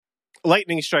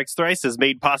Lightning Strikes Thrice is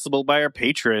made possible by our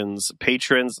patrons.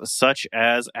 Patrons such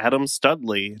as Adam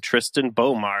Studley, Tristan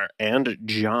Bomar, and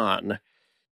John.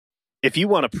 If you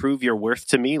want to prove your worth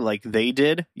to me like they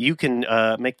did, you can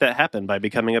make that happen by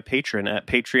becoming a patron at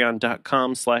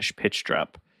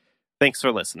patreon.com/pitchdrop. Thanks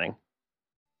for listening.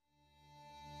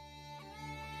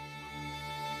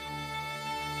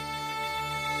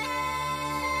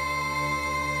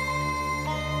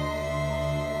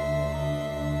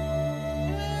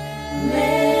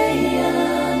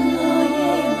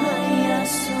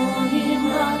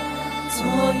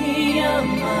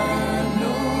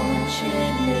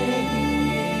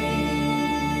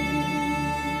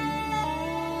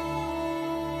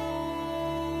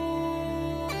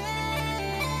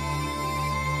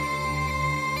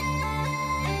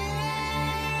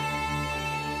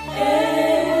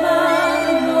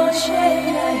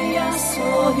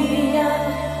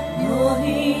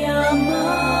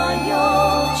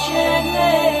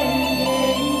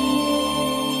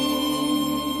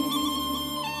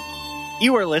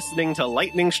 You are listening to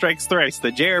Lightning Strikes Thrice,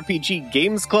 the JRPG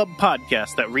Games Club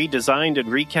podcast that redesigned and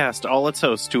recast all its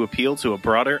hosts to appeal to a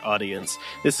broader audience.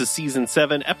 This is Season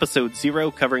 7, Episode 0,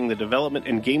 covering the development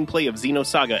and gameplay of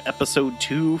Xenosaga Episode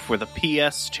 2 for the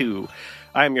PS2.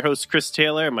 I am your host, Chris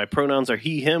Taylor. My pronouns are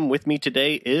he, him. With me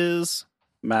today is...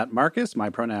 Matt Marcus. My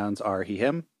pronouns are he,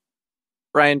 him.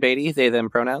 Ryan Beatty, they,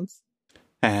 them pronouns.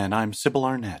 And I'm Sybil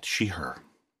Arnett, she, her.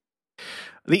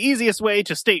 The easiest way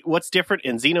to state what's different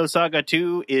in Xenosaga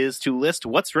 2 is to list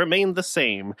what's remained the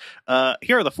same.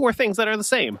 Here are the 4 things that are the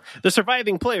same. The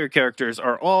surviving player characters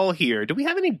are all here. Do we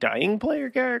have any dying player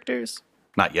characters?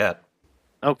 Not yet.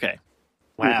 Okay.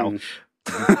 Wow.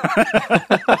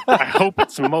 I hope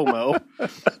it's Momo.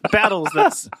 Battles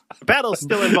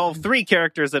still involve 3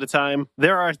 characters at a time.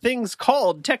 There are things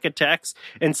called tech attacks,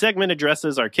 and segment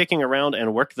addresses are kicking around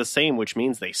and work the same, which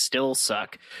means they still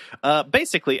suck.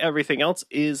 Basically, everything else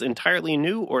is entirely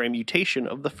new or a mutation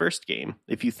of the first game.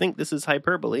 If you think this is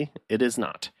hyperbole, it is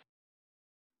not.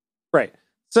 Right.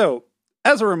 So,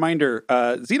 as a reminder,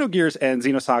 Xenogears and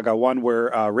Xenosaga 1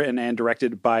 were written and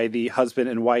directed by the husband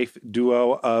and wife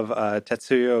duo of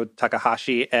Tetsuyo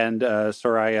Takahashi and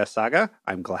Soraya Saga.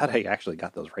 I'm glad I actually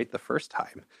got those right the first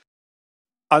time.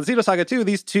 On Xenosaga 2,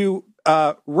 these two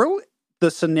wrote the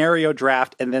scenario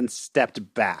draft and then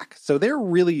stepped back. So they're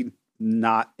really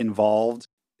not involved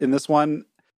in this one.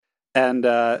 And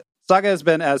Saga has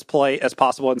been as polite as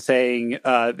possible in saying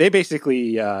they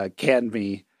basically canned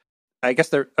me. I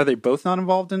guess are they both not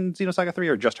involved in Xenosaga 3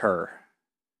 or just her?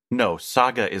 No,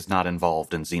 Saga is not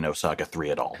involved in Xenosaga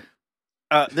 3 at all.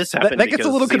 This happened that gets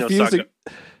a little confusing.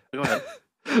 Go ahead.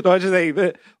 No, I just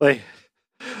saying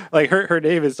like her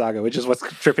name is Saga, which is what's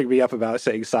tripping me up about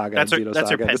saying Saga. That's and her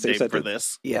Xenosaga pet name for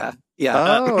this. Yeah.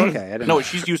 Oh, okay. I didn't know.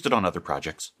 She's used it on other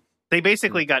projects. They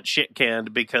basically got shit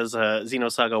canned because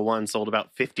Xenosaga 1 sold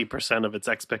about 50% of its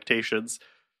expectations.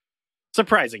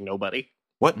 Surprising nobody.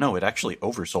 What? No, it actually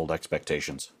oversold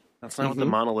expectations. That's not what the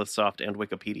Monolith Soft and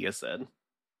Wikipedia said.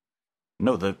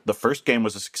 No, the first game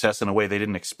was a success in a way they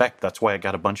didn't expect. That's why it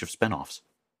got a bunch of spin-offs.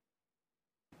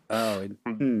 Oh.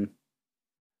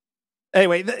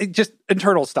 Anyway, just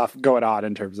internal stuff going on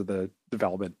in terms of the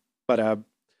development. But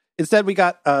instead, we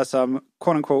got some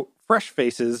quote-unquote fresh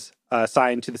faces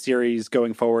assigned to the series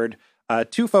going forward.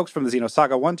 2 folks from the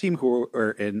Xenosaga 1 team who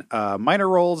are in minor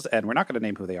roles, and we're not going to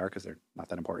name who they are because they're not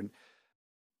that important.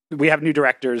 We have new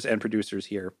directors and producers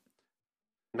here.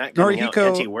 Matt coming out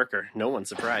anti-worker. No one's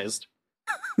surprised.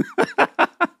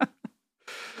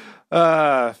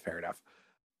 Fair enough.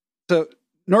 So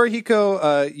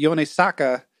Norihiko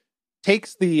Yonesaka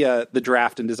takes the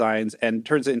draft and designs and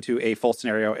turns it into a full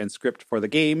scenario and script for the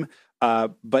game.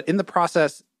 But in the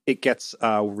process, it gets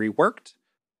reworked.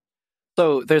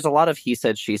 So there's a lot of he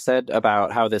said, she said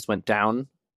about how this went down.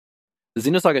 The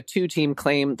Xenosaga 2 team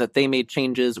claimed that they made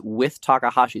changes with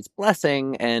Takahashi's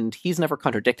blessing, and he's never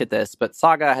contradicted this, but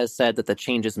Saga has said that the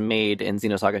changes made in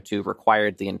Xenosaga 2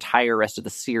 required the entire rest of the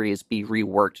series be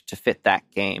reworked to fit that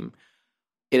game.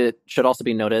 It should also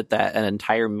be noted that an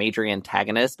entire major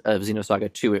antagonist of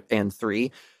Xenosaga 2 and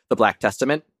 3, the Black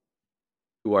Testament,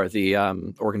 who are the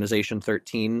Organization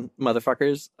 13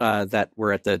 motherfuckers that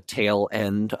were at the tail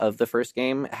end of the first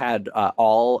game, had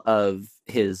all of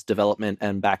his development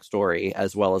and backstory,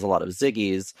 as well as a lot of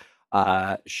Ziggy's,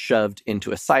 shoved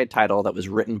into a side title that was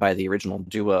written by the original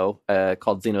duo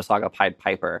called Xenosaga Pied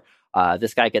Piper.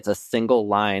 This guy gets a single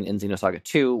line in Xenosaga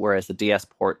 2, whereas the DS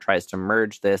port tries to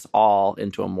merge this all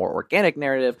into a more organic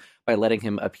narrative by letting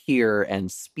him appear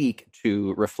and speak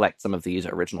to reflect some of these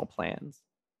original plans.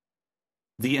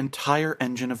 The entire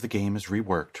engine of the game is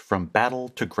reworked, from battle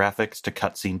to graphics to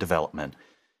cutscene development.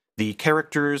 The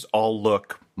characters all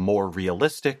look more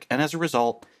realistic, and as a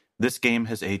result, this game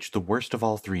has aged the worst of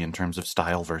all three in terms of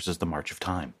style versus the March of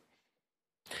Time.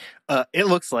 It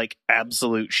looks like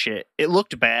absolute shit. It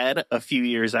looked bad a few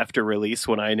years after release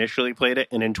when I initially played it,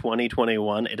 and in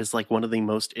 2021, it is like one of the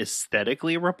most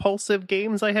aesthetically repulsive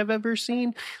games I have ever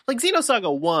seen. Like,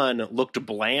 Xenosaga 1 looked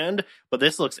bland, but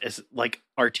this looks like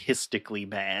artistically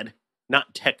bad,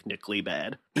 not technically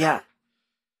bad. Yeah.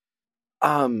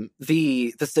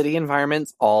 The city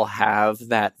environments all have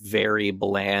that very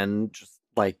bland, just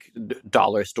like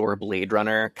dollar store Blade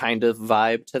Runner kind of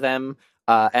vibe to them.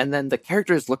 And then the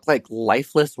characters look like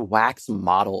lifeless wax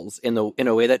models in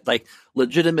a way that like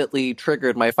legitimately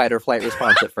triggered my fight or flight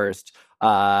response at first.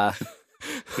 It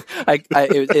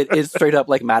is straight up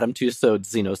like Madame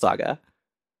Tussauds Xenosaga.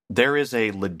 There is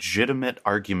a legitimate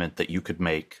argument that you could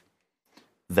make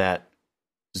that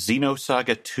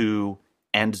Xenosaga 2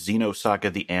 and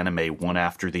Xenosaga the anime, one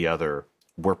after the other,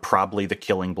 were probably the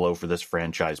killing blow for this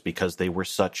franchise because they were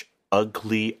such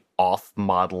ugly,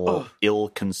 off-model,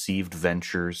 ill-conceived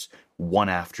ventures, one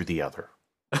after the other.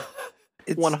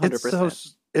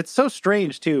 100%. It's so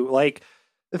strange, too. Like,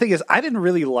 the thing is, I didn't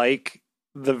really like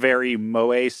the very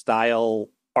Moe-style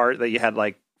art that you had,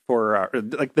 like, for,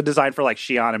 like, the design for, like,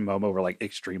 Shion and Momo were, like,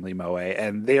 extremely Moe,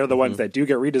 and they are the ones that do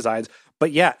get redesigns.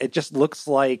 But, yeah, it just looks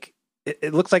like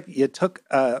it looks like you took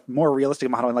a more realistic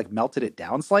model and like melted it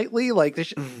down slightly, like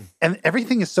and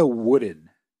everything is so wooden.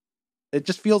 It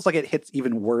just feels like it hits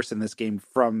even worse in this game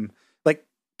from like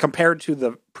compared to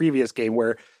the previous game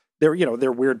where there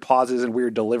are weird pauses and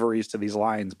weird deliveries to these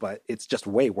lines, but it's just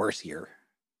way worse here.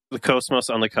 The Cosmos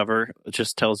on the cover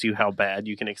just tells you how bad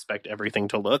you can expect everything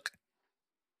to look.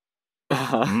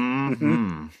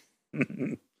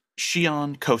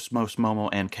 Shion, Cosmos, Momo,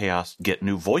 and Chaos get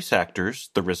new voice actors,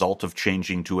 the result of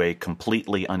changing to a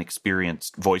completely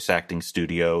unexperienced voice acting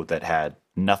studio that had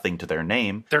nothing to their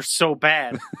name. They're so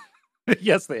bad.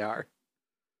 Yes, they are.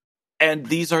 And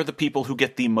these are the people who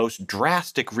get the most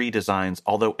drastic redesigns,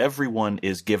 although everyone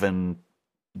is given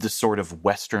the sort of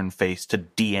Western face to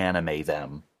de-animate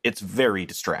them. It's very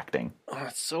distracting. Oh,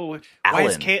 it's so...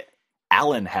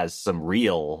 Alan has some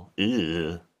real...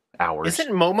 hours.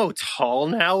 Isn't Momo tall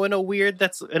now in a way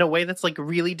that's like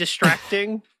really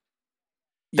distracting?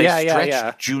 They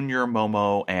stretched Junior,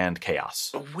 Momo, and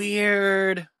Chaos.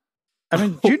 Weird. I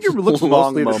mean, Junior looks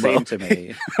mostly the same to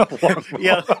me.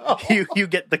 Yeah, you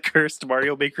get the cursed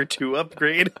Mario Maker 2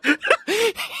 upgrade.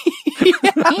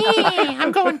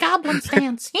 I'm going goblin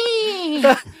stance.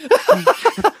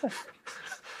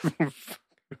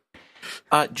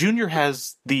 Junior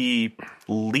has the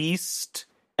least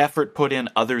effort put in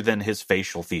other than his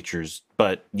facial features,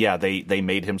 but yeah, they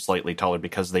made him slightly taller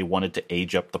because they wanted to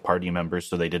age up the party members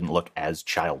so they didn't look as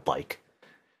childlike.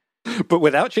 But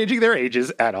without changing their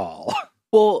ages at all.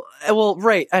 Well,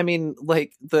 right. I mean,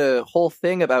 like, the whole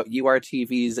thing about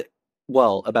URTV's,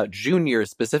 about Junior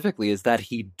specifically, is that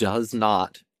he does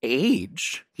not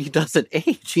age. He doesn't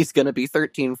age. He's going to be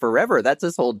 13 forever. That's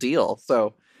his whole deal.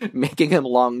 So making him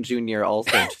Long Junior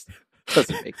also just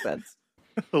doesn't make sense.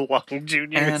 Long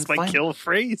Junior is my kill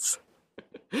phrase.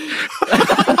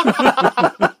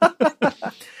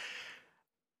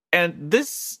 And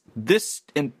this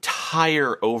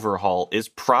entire overhaul is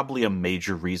probably a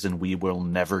major reason we will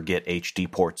never get HD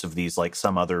ports of these like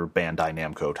some other Bandai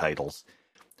Namco titles.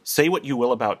 Say what you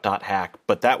will about .hack,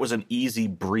 but that was an easy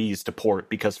breeze to port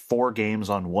because 4 games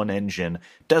on one engine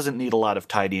doesn't need a lot of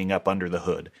tidying up under the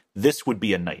hood. This would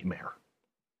be a nightmare.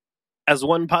 As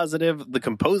one positive, the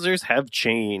composers have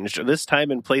changed. This time,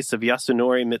 in place of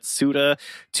Yasunori Mitsuda,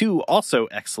 2 also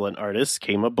excellent artists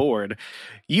came aboard.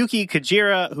 Yuki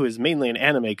Kajira, who is mainly an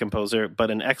anime composer, but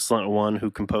an excellent one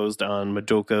who composed on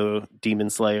Madoka,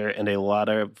 Demon Slayer, and a lot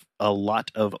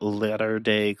of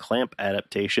latter-day Clamp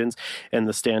adaptations, and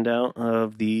the standout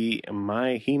of the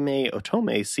My Hime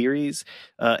Otome series,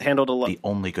 handled a lot. The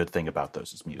only good thing about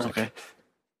those is music. Okay.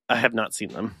 I have not seen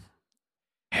them.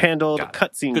 Handled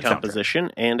cutscene composition,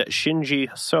 and Shinji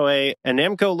Hosoe, a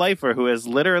Namco lifer who has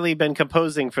literally been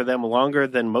composing for them longer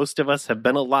than most of us have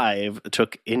been alive,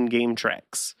 took in-game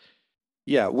tracks.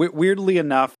 Yeah, weirdly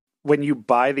enough, when you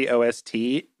buy the OST,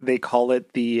 they call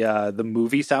it the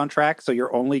movie soundtrack, so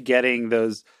you're only getting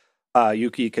those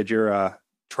Yuki Kajira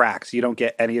tracks. You don't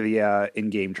get any of the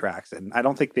in-game tracks, and I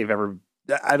don't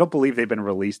believe they've been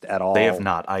released at all. They have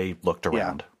not. I looked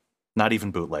around. Yeah. Not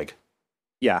even bootleg.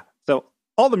 Yeah, so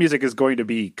all the music is going to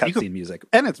be cutscene music,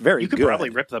 and it's very good. You could probably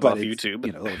rip them off YouTube. A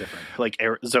little different. Like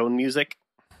zone music.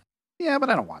 Yeah, but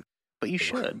I don't want. But you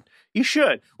should. You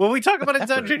should. When we talk about a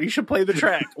dungeon, you should play the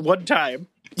track one time.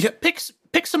 Yeah, pick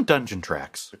some dungeon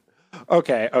tracks.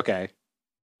 Okay.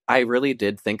 I really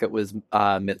did think it was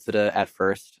Mitsuda at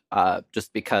first,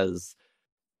 just because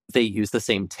they use the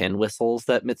same tin whistles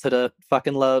that Mitsuda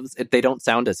fucking loves. They don't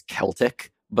sound as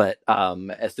Celtic, but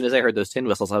as soon as I heard those tin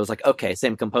whistles, I was like, okay,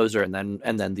 same composer. And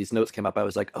then these notes came up. I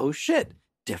was like, oh shit,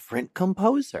 different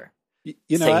composer.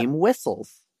 Same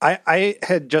whistles. I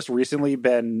had just recently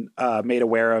been made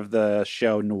aware of the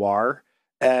show Noir,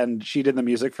 and she did the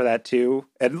music for that too.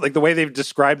 And like the way they've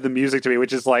described the music to me,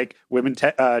 which is like women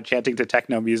chanting to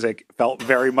techno music, felt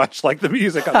very much like the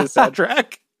music on the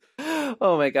soundtrack.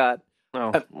 Oh my god.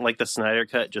 Oh, like the Snyder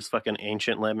Cut, just fucking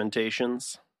ancient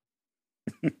lamentations.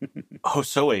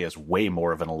 Hosoe is way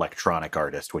more of an electronic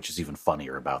artist, which is even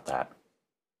funnier about that.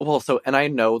 Well, and I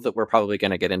know that we're probably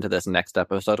going to get into this next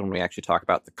episode when we actually talk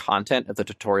about the content of the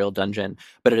tutorial dungeon,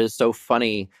 but it is so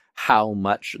funny how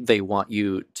much they want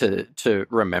you to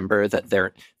remember that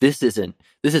this isn't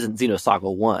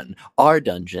Xenosaga 1. Our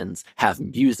dungeons have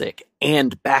music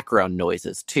and background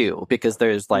noises too, because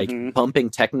there's like bumping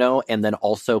techno and then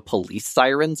also police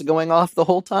sirens going off the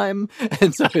whole time.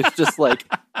 And so it's just like,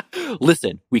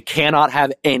 listen, we cannot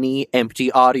have any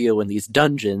empty audio in these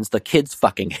dungeons. The kids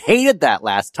fucking hated that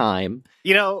last time.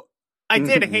 You know, I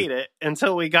did hate it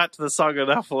until we got to the Saga of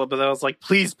Nephilim, but then I was like,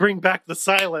 please bring back the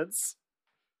silence.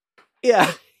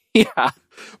 Yeah. Yeah.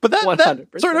 But that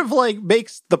sort of like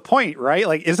makes the point, right?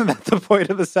 Like, isn't that the point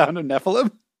of the Sound of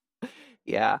Nephilim?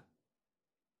 Yeah.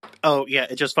 Oh yeah,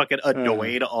 it just fucking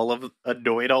annoyed all of the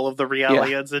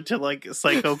Realians into like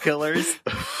psycho killers.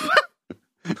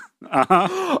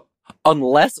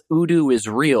 Unless Udu is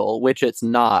real, which it's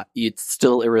not, it's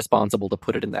still irresponsible to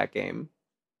put it in that game.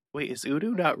 Wait, is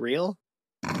Udu not real?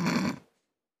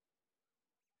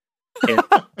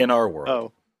 In our world.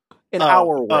 Oh. In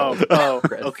our world.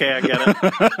 Okay, I get it.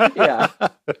 Yeah.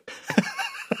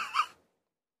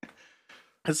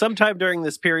 Sometime during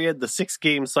this period, the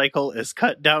 6-game cycle is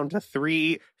cut down to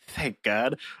 3. Thank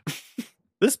God.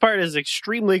 This part is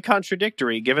extremely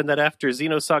contradictory, given that after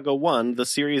Xenosaga 1, the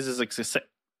series is a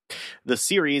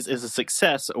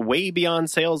success way beyond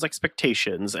sales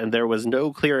expectations, and there was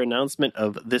no clear announcement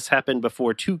of this happened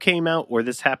before 2 came out, or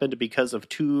this happened because of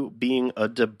 2 being a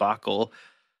debacle.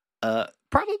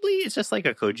 Probably it's just like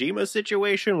a Kojima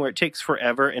situation where it takes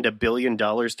forever and $1 billion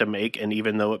to make, and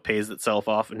even though it pays itself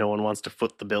off, no one wants to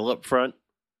foot the bill up front.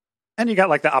 And you got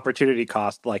like the opportunity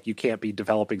cost, like you can't be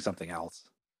developing something else.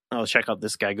 Oh, check out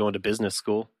this guy going to business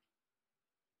school.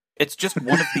 It's just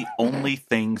one of the only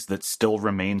things that still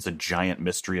remains a giant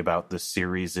mystery about this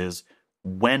series is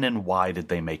when and why did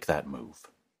they make that move?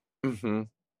 Mm-hmm.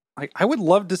 Like, I would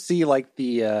love to see like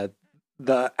the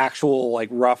actual like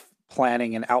rough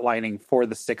planning and outlining for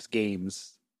the 6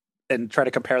 games and try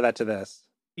to compare that to this.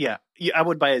 Yeah, I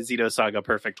would buy a Xenosaga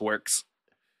Perfect Works.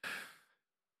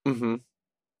 Mm-hmm.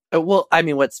 Well, I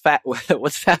mean, what's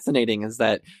fascinating is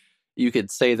that you could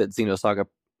say that Xenosaga...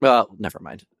 Well, never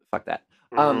mind. Fuck that.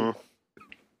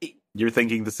 You're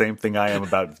thinking the same thing I am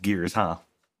about Gears, huh?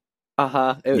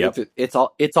 Uh-huh. Yep. It's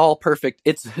all perfect.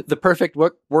 It's the Perfect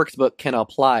Works book can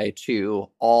apply to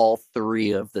all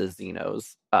 3 of the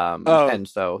Xenos. And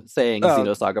so saying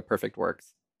Xenosaga Perfect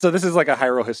Works. So this is like a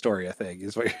Hyrule Historia thing,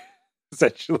 is what you're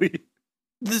essentially...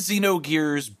 The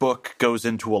Xenogears book goes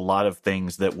into a lot of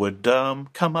things that would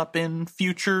come up in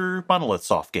future Monolith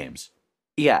Soft games.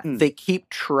 Yeah, they keep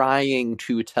trying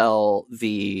to tell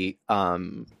the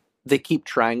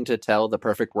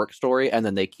Perfect Work story, and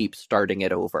then they keep starting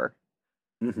it over.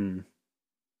 Mm-hmm.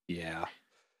 Yeah.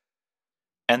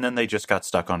 And then they just got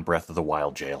stuck on Breath of the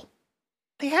Wild jail.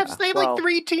 They have like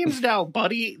 3 teams now,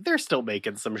 buddy. They're still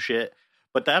making some shit.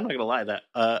 But I'm not going to lie, that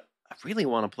I really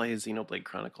want to play Xenoblade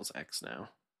Chronicles X now.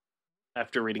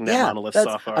 After reading that Monolith Soft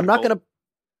article. I'm not going to...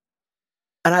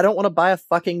 And I don't want to buy a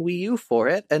fucking Wii U for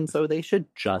it, and so they should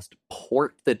just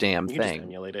port the damn thing. Just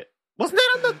emulate it. Wasn't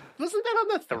that on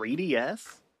the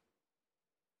 3DS?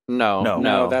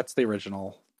 No, that's the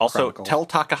original. Also, Chronicles. Tell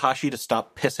Takahashi to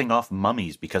stop pissing off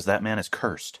mummies because that man is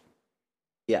cursed.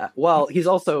 Yeah, well, he's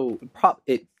also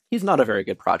he's not a very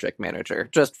good project manager.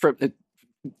 Just from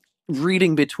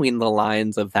reading between the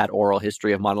lines of that oral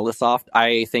history of Monolith Soft,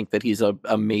 I think that he's an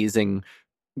amazing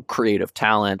creative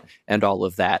talent and all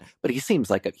of that, but he seems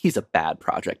like he's a bad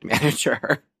project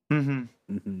manager. Mm-hmm.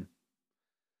 Mm-hmm.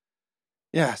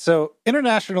 Yeah, so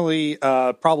internationally,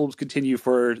 problems continue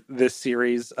for this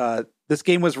series. This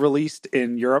game was released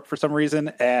in Europe for some reason,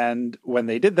 and when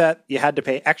they did that, you had to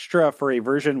pay extra for a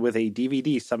version with a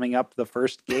DVD summing up the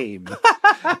first game.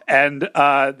 And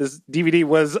this DVD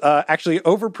was actually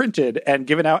overprinted and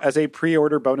given out as a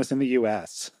pre-order bonus in the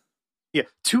US. Yeah,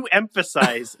 to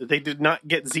emphasize, they did not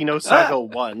get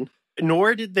Xenosaga 1,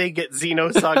 nor did they get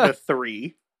Xenosaga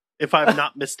 3. if I'm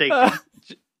not mistaken.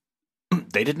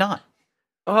 They did not.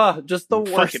 Just the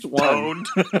worst Fucking one. boned.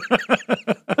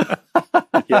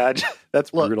 Yeah,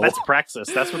 that's Look, brutal. that's praxis.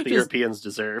 That's what the Just- Europeans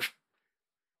deserve.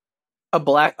 A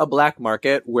black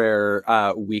market where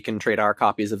we can trade our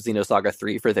copies of Xenosaga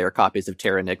 3 for their copies of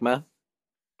Terranigma.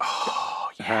 Oh,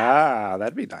 yeah.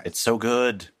 That'd be nice. It's so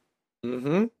good.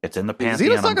 Mm-hmm. It's in the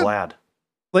Pantheon. I'm Xenosaga- glad.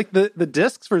 Like the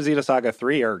discs for Xenosaga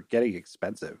 3 are getting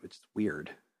expensive, which is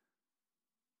weird.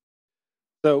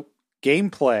 So,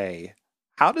 gameplay.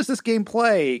 How does this game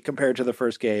play compared to the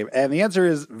first game? And the answer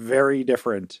is very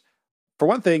different. For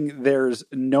one thing, there's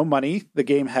no money. The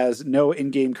game has no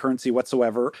in-game currency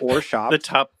whatsoever or shop. The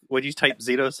top, when you type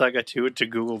Xenosaga 2 into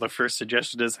Google, the first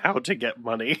suggestion is how to get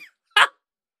money.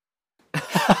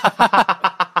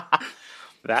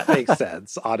 That makes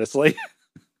sense, honestly.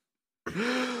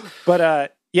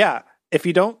 But yeah, if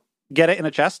you don't get it in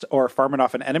a chest or farm it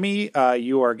off an enemy,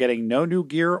 you are getting no new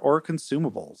gear or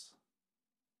consumables.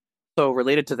 So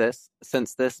related to this,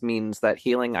 since this means that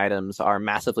healing items are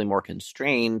massively more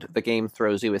constrained, the game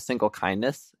throws you a single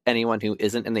kindness. Anyone who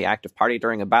isn't in the active party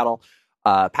during a battle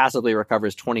passively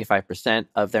recovers 25%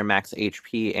 of their max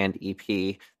HP and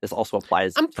EP. This also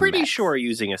applies I'm to pretty mechs. sure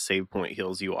using a save point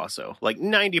heals you also. Like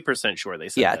 90% sure they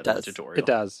said Yeah, that it in the does. tutorial. It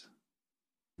does.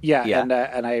 Yeah, Yeah.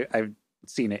 and I've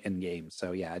seen it in game,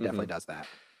 so yeah, it definitely does that.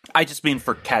 I just mean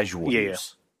for casual Yeah,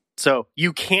 use. So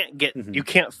you can't get Mhm. you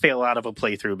can't fail out of a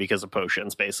playthrough because of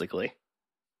potions, basically.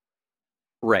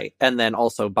 Right. And then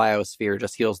also Biosphere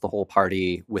just heals the whole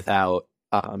party without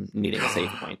needing a save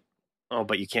point. Oh,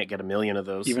 but you can't get a million of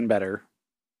those. Even better.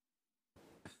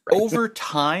 Right. Over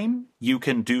time, you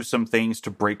can do some things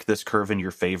to break this curve in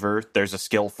your favor. There's a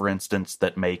skill, for instance,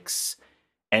 that makes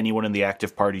anyone in the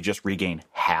active party just regain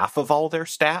half of all their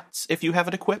stats if you have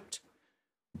it equipped.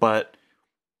 But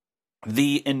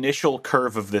the initial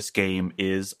curve of this game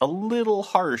is a little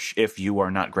harsh if you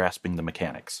are not grasping the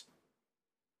mechanics.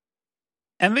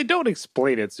 And they don't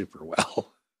explain it super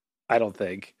well, I don't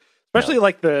think. Especially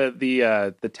like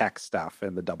the tech stuff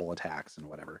and the double attacks and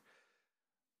whatever.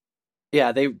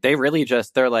 Yeah, they really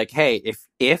just, they're like, hey,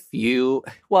 if you,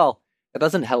 well, it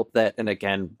doesn't help that, and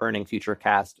again, burning future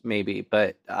cast maybe,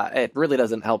 but it really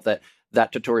doesn't help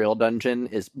that tutorial dungeon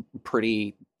is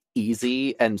pretty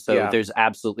easy, and so Yeah. there's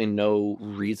absolutely no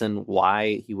reason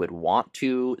why he would want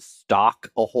to stock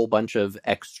a whole bunch of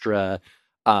extra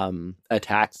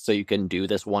attacks so you can do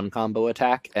this one combo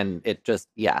attack, and it just,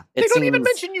 yeah. They It don't seems, even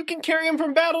mention you can carry him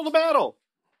from battle to battle.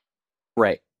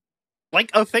 right. Like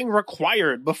a thing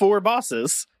required before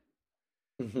bosses.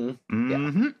 Mm-hmm.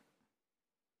 Mm-hmm.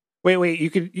 Wait, you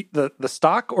could the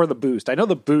stock or the boost? I know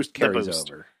the boost The carries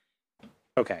boost. over.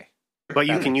 Okay. But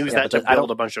you That can makes use sense. that to Yeah, but I build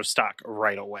don't- a bunch of stock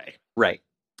right away. Right.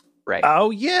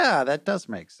 Oh yeah, that does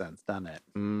make sense, doesn't it?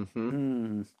 Mm-hmm.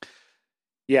 Hmm.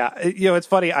 Yeah, it's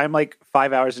funny. I'm like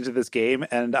 5 hours into this game,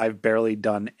 and I've barely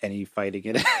done any fighting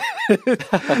in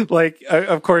it. Like,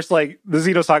 of course, like the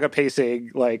Xenosaga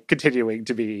pacing, like continuing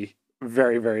to be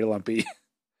very, very lumpy.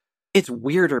 It's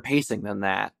weirder pacing than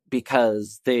that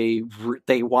because they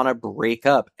want to break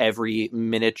up every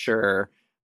miniature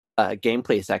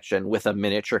gameplay section with a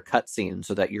miniature cutscene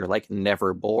so that you're like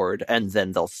never bored, and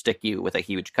then they'll stick you with a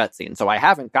huge cutscene. So I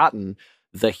haven't gotten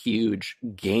the huge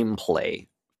gameplay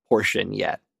portion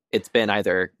yet. It's been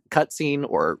either cutscene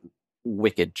or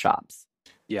wicked chops.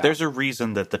 Yeah, There's a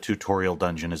reason that the tutorial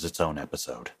dungeon is its own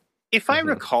episode. If I Mhm.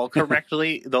 recall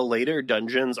correctly, the later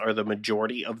dungeons are the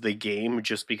majority of the game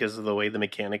just because of the way the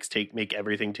mechanics make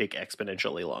everything take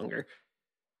exponentially longer.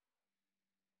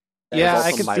 That is Yeah, also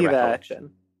I can my see that.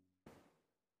 recollection.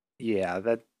 yeah.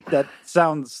 That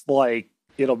sounds like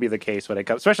it'll be the case when it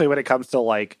comes, especially when it comes to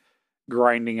like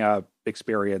grinding up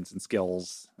experience and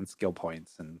skills and skill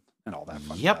points and all that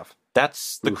fun Yep. stuff.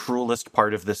 That's the Oof. cruelest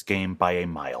part of this game by a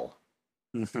mile.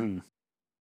 Mm-hmm.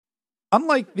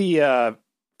 Unlike the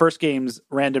first game's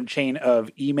random chain of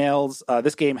emails,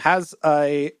 this game has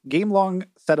a game-long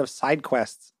set of side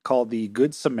quests called the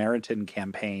Good Samaritan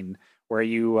campaign, where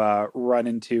you run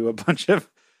into a bunch of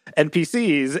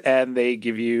NPCs and they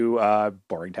give you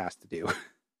boring tasks to do.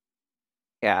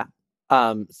 Yeah.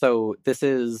 So this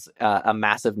is a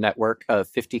massive network of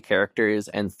 50 characters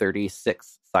and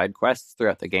 36 side quests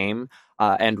throughout the game.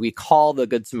 And we call the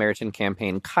Good Samaritan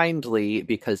campaign kindly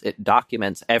because it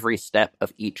documents every step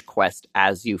of each quest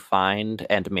as you find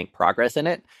and make progress in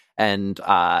it. And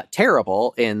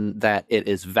terrible in that it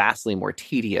is vastly more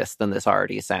tedious than this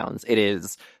already sounds. It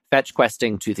is fetch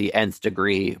questing to the nth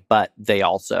degree, but they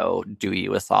also do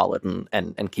you a solid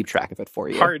and keep track of it for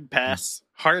you. Hard pass.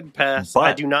 Hard pass. But-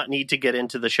 I do not need to get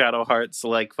into the Shadow Hearts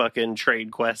like fucking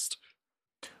trade quest.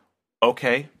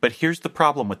 Okay, but here's the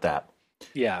problem with that.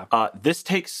 Yeah. This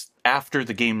takes after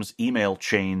the game's email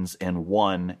chains in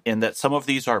 1, in that some of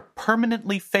these are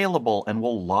permanently failable and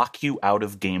will lock you out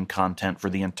of game content for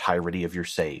the entirety of your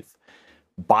save.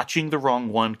 Botching the wrong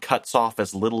one cuts off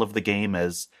as little of the game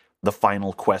as the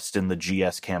final quest in the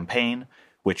GS campaign,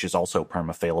 which is also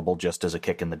perma-failable just as a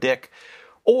kick in the dick,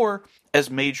 or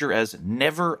as major as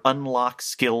never unlock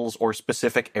skills or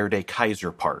specific Erde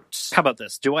Kaiser parts. How about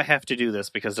this? Do I have to do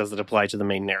this because does it apply to the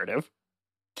main narrative?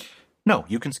 No,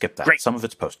 you can skip that. Great. Some of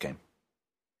it's post-game.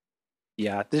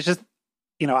 Yeah, there's just,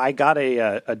 I got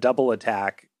a double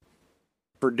attack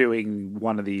for doing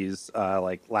one of these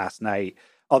like last night.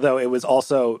 Although it was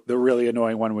also the really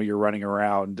annoying one where you're running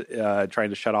around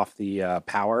trying to shut off the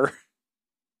power.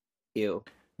 Ew.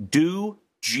 Do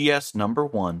GS number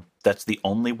 1. That's the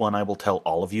only one I will tell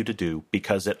all of you to do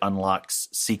because it unlocks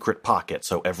secret pocket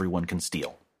so everyone can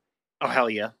steal. Oh, hell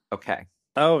yeah. Okay.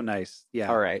 Oh, nice. Yeah.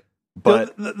 All right.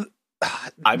 But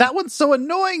that one's so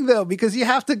annoying though because you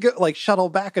have to go like shuttle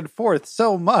back and forth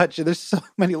so much, and there's so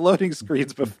many loading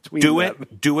screens between. do them.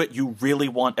 it. You really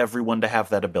want everyone to have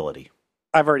that ability.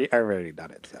 I've already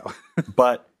done it. So,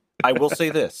 But I will say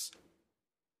this: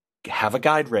 have a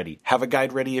guide ready. Have a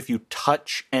guide ready if you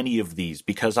touch any of these,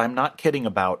 because I'm not kidding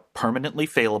about permanently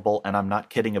failable, and I'm not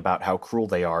kidding about how cruel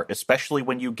they are, especially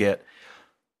when you get.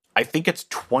 I think it's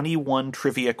 21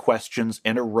 trivia questions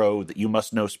in a row that you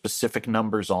must know specific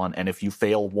numbers on, and if you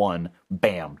fail one,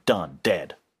 bam, done,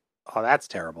 dead. oh, that's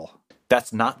terrible.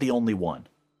 That's not the only one.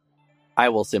 I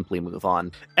will simply move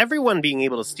on. Everyone being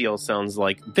able to steal sounds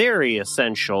like very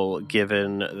essential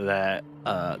given that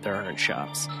there aren't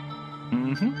shops.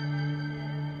 Mm-hmm.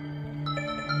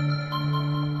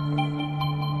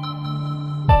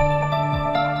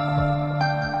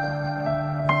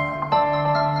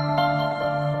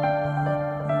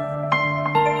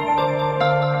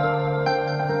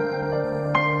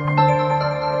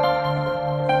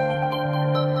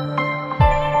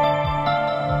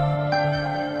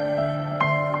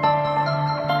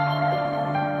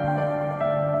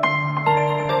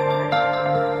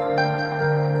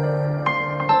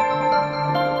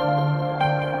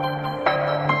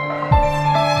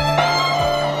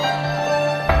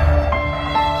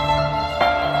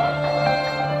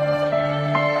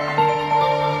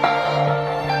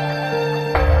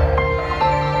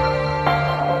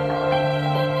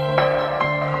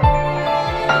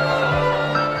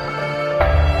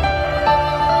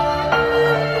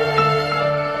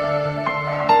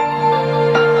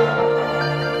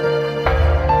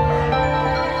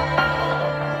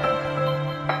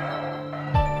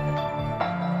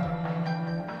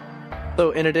 So,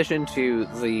 in addition to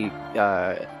the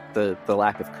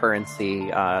lack of currency,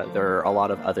 there are a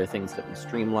lot of other things that have been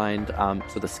streamlined.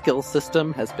 So, the skill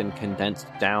system has been condensed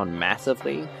down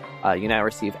massively. You now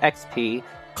receive XP,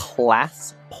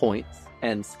 class points,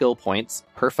 and skill points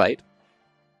per fight.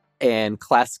 And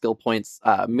class skill points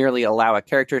merely allow a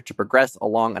character to progress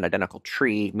along an identical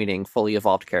tree, meaning fully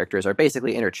evolved characters are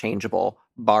basically interchangeable,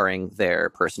 barring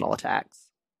their personal attacks.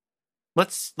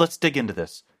 Let's dig into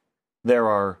this. There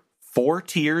are 4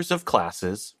 tiers of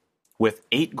classes with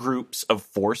 8 groups of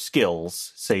 4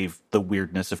 skills, save the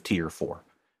weirdness of tier 4.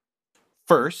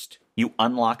 First, you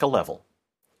unlock a level.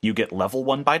 You get level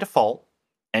 1 by default,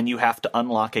 and you have to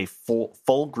unlock a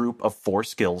full group of 4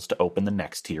 skills to open the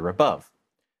next tier above.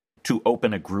 To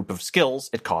open a group of skills,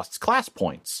 it costs class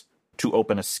points. To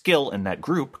open a skill in that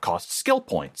group costs skill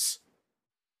points.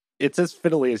 It's as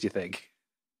fiddly as you think.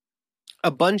 A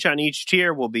bunch on each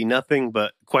tier will be nothing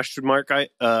but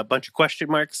a bunch of question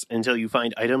marks until you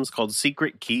find items called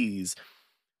secret keys.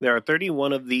 There are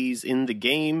 31 of these in the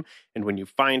game, and when you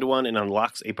find one, it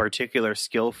unlocks a particular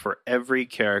skill for every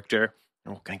character.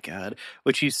 Oh my god.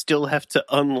 Which you still have to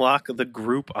unlock the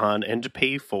group on and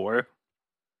pay for.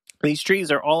 These trees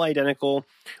are all identical,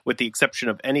 with the exception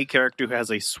of any character who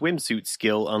has a swimsuit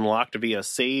skill unlocked via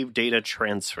save data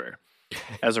transfer.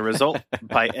 As a result,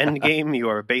 by endgame, you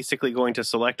are basically going to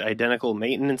select identical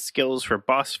maintenance skills for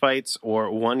boss fights or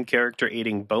one character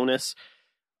aiding bonus.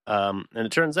 And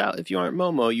it turns out, if you aren't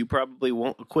Momo, you probably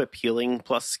won't equip healing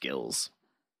plus skills.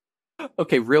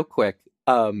 Okay, real quick.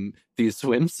 The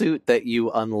swimsuit that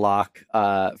you unlock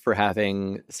for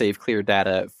having save clear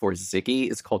data for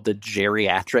Ziggy is called the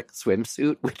geriatric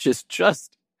swimsuit, which is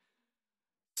just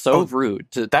so rude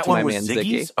to That to one my was man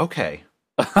Ziggy's? Ziggy. Okay.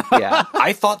 Yeah.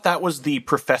 I thought that was the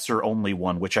professor-only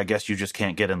one, which I guess you just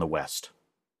can't get in the West.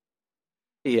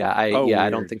 Yeah, I don't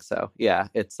Weird. think so. Yeah,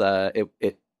 it's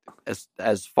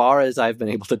as far as I've been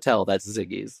able to tell, that's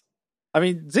Ziggy's. I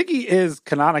mean, Ziggy is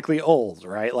canonically old,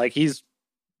 right? Like he's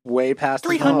way past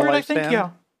his normal 300, I think, lifespan. yeah.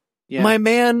 Yeah. My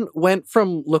man went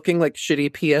from looking like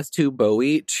shitty PS2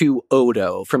 Bowie to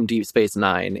Odo from Deep Space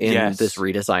Nine in Yes. this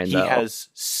redesign, He though. has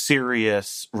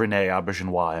serious Rene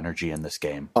Auberginois energy in this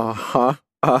game. Uh-huh.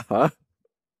 Uh-huh.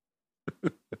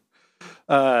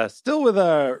 Still with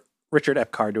Richard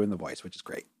Epcar doing the voice, which is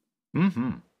great.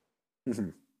 Mm-hmm.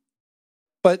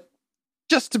 But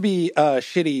just to be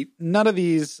shitty, none of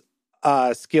these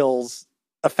skills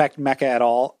affect mecha at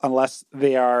all unless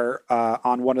they are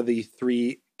on one of the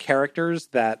 3 characters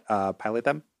that pilot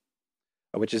them,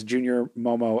 which is Junior,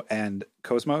 Momo, and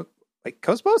Cosmo. Like,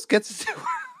 Cosmos gets to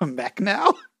a mech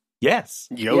now? Yes.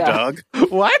 Yo, Yeah. dog.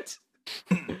 What?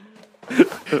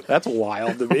 That's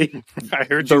wild to me. I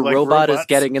heard The you like robot is robots.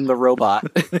 getting in the robot.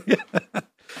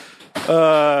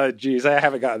 Geez, I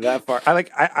haven't gotten that far.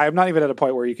 I'm not even at a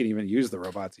point where you can even use the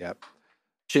robots yet.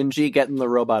 Shinji, get in the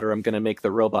robot, or I'm going to make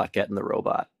the robot get in the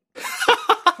robot.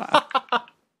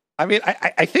 I mean,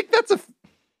 I think that's a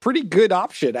pretty good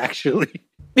option, actually.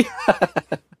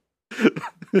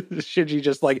 Shinji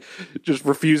just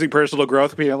refusing personal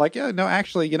growth, being like, yeah, no,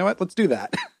 actually, you know what? Let's do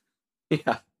that.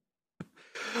 Yeah.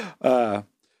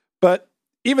 But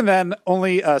even then,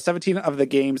 only 17 of the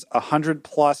game's 100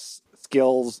 plus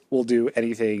skills will do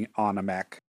anything on a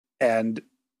mech. And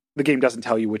the game doesn't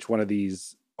tell you which one of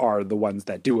these are the ones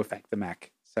that do affect the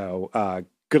mech. So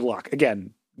good luck.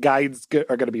 Again, guides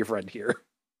are going to be your friend here.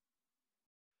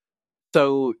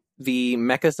 So the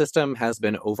mecha system has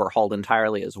been overhauled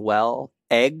entirely as well.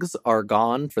 Eggs are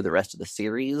gone for the rest of the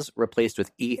series, replaced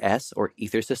with ES or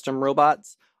Ether System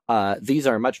robots. These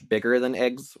are much bigger than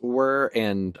Eggs were,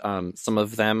 and some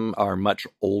of them are much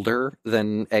older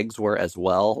than Eggs were as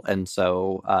well. And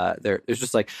so there's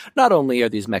just like, not only are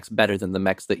these mechs better than the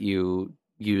mechs that you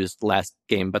used last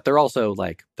game, but they're also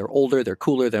like, they're older, they're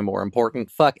cooler, they're more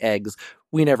important. Fuck Eggs.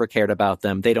 We never cared about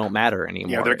them. They don't matter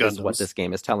anymore. Yeah, they're is what Gundams. this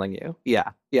game is telling you.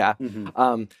 Yeah.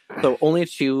 Mm-hmm. So only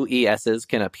 2 ESs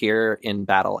can appear in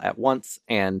battle at once,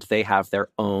 and they have their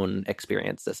own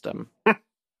experience system.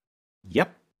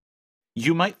 Yep.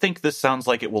 You might think this sounds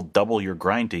like it will double your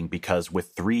grinding because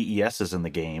with 3 ESs in the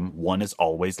game, one is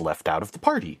always left out of the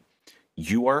party.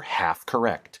 You are half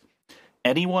correct.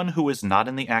 Anyone who is not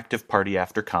in the active party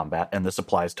after combat, and this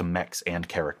applies to mechs and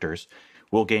characters,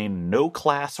 will gain no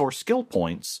class or skill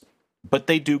points, but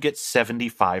they do get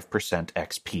 75%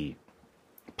 XP.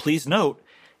 Please note,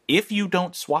 if you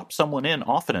don't swap someone in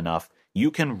often enough,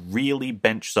 you can really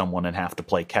bench someone and have to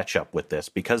play catch up with this,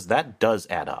 because that does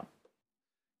add up.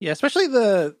 Yeah, especially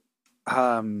the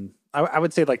I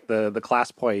would say like the class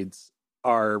points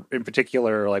are in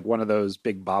particular like one of those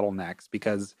big bottlenecks,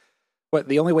 because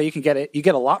the only way you can get it, you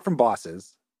get a lot from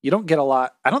bosses. You don't get a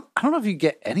lot. I don't know if you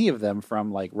get any of them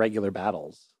from like regular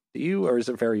battles. Do you, or is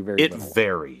it very, very It little?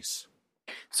 varies.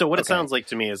 So what it Okay. sounds like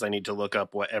to me is I need to look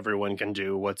up what everyone can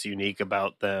do, what's unique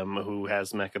about them, who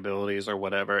has mech abilities or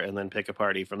whatever, and then pick a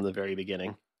party from the very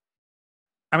beginning.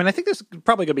 I mean, I think there's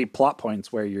probably going to be plot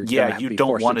points where you're Yeah, gonna have to you be don't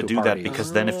forced want to into a do that party.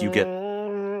 because then if you get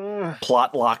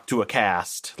plot locked to a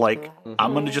cast, like,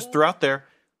 I'm going to just throw out there,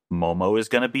 Momo is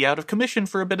going to be out of commission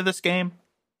for a bit of this game.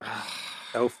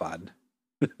 So fun.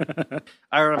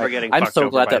 I remember getting I'm fucked so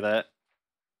over glad by that-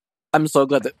 I'm so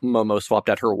glad that Momo swapped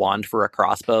out her wand for a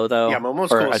crossbow, though. Yeah,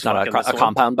 Momo's or cool as not fuck in this a one.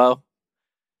 compound bow.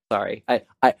 Sorry, I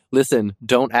listen.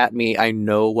 Don't at me. I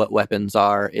know what weapons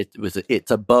are.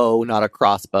 It's a bow, not a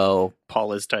crossbow.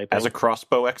 Paul is typing. As a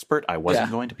crossbow expert, I wasn't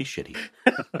Yeah. going to be shitty.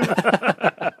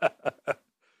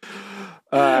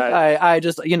 I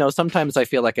just, sometimes I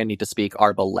feel like I need to speak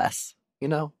Arba less.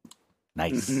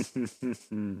 Nice.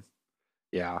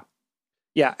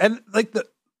 Yeah, and like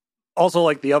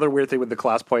the other weird thing with the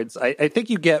class points, I think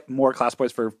you get more class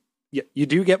points for you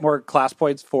do get more class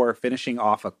points for finishing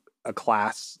off a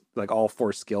class, like all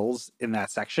 4 skills in that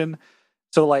section.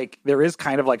 So like there is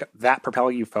kind of like that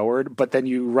propelling you forward, but then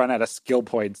you run out of skill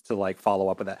points to like follow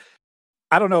up with that.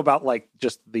 I don't know about like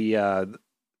just the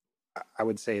I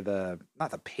would say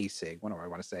not the pacing. What do I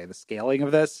want to say? The scaling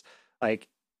of this. Like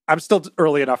I'm still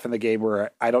early enough in the game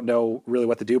where I don't know really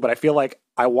what to do, but I feel like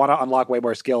I want to unlock way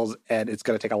more skills, and it's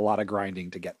going to take a lot of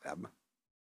grinding to get them.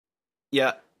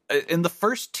 Yeah, in the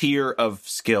first tier of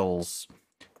skills,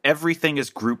 everything is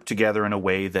grouped together in a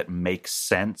way that makes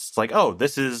sense. It's like, oh,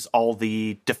 this is all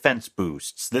the defense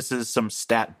boosts. This is some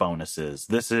stat bonuses.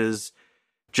 This is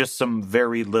just some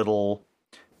very little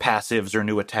passives or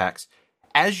new attacks.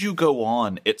 As you go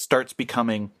on, it starts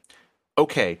becoming,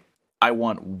 okay, I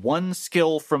want 1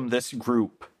 skill from this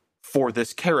group for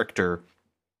this character,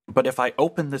 but if I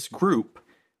open this group,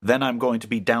 then I'm going to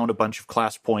be down a bunch of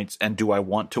class points, and do I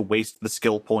want to waste the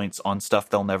skill points on stuff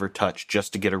they'll never touch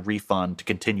just to get a refund to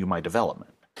continue my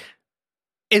development?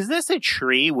 Is this a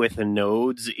tree with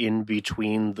nodes in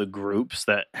between the groups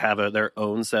that have their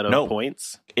own set of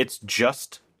points? It's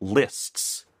just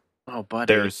lists. Oh,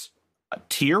 buddy. There's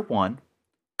tier 1,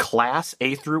 class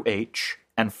A through H,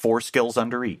 and 4 skills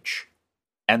under each.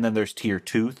 And then there's tier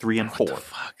 2, 3, and 4. What the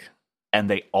fuck? And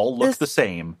they all look the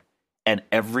same, and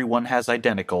everyone has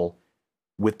identical,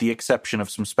 with the exception of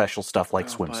some special stuff like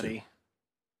swimsuit. Buddy.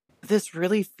 This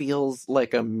really feels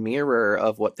like a mirror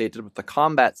of what they did with the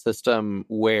combat system,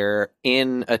 where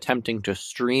in attempting to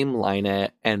streamline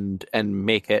it and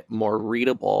make it more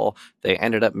readable, they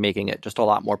ended up making it just a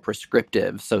lot more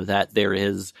prescriptive so that there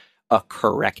is a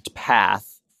correct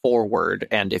path forward.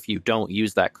 And if you don't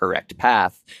use that correct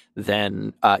path,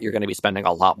 then you're going to be spending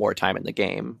a lot more time in the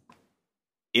game.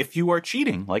 If you are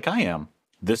cheating, like I am,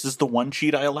 this is the one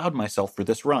cheat I allowed myself for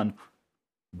this run.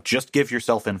 Just give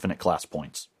yourself infinite class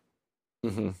points.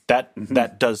 Mm-hmm.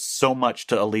 That does so much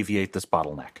to alleviate this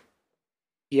bottleneck.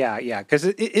 Yeah, because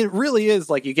it really is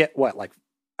like you get what, like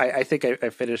I think I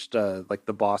finished like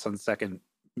the boss on second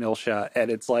Milsha,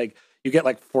 and it's like you get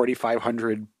like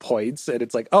 4,500 points, and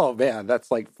it's like, oh man,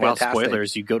 that's like fantastic. Well,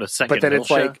 spoilers, you go to second but then Milsha.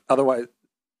 It's like otherwise.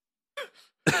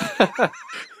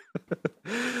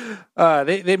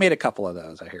 They made a couple of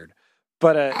those, I heard,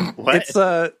 but it's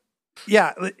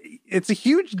it's a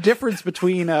huge difference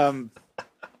between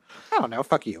I don't know.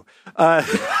 Fuck you.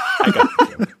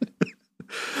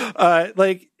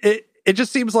 Like it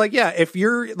just seems like, if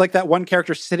you're like that one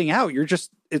character sitting out, it's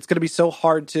going to be so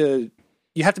hard to.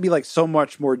 You have to be like so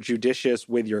much more judicious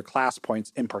with your class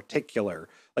points in particular.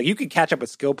 Like you can catch up with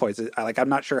skill points. Like I'm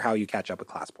not sure how you catch up with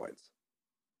class points.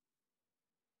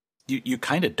 You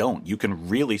kind of don't. You can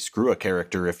really screw a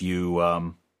character if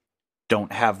you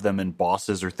don't have them in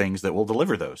bosses or things that will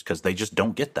deliver those, because they just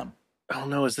don't get them. Oh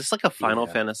no, is this like a Final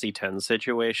Fantasy X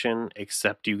situation,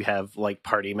 except you have like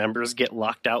party members get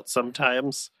locked out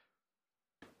sometimes?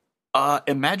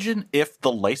 Imagine if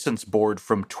the license board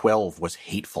from 12 was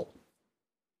hateful.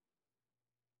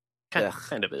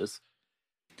 Kind of is.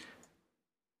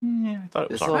 Yeah, I thought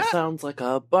it was This all sounds like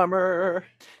a bummer.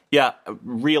 Yeah,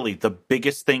 really, the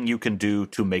biggest thing you can do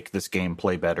to make this game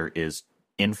play better is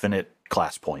infinite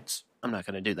class points. I'm not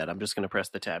going to do that. I'm just going to press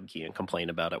the tab key and complain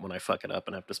about it when I fuck it up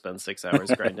and have to spend 6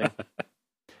 hours grinding.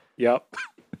 Yep.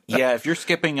 Yeah, if you're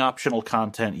skipping optional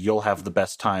content, you'll have the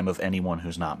best time of anyone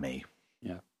who's not me.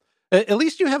 Yeah. At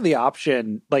least you have the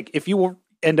option, like if you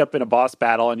end up in a boss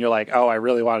battle and you're like, oh, I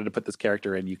really wanted to put this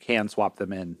character in, you can swap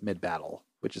them in mid-battle,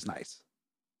 which is nice.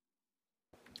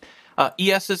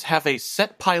 ESs have a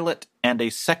set pilot and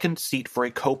a second seat for a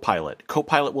co-pilot.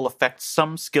 Co-pilot will affect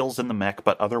some skills in the mech,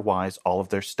 but otherwise all of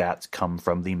their stats come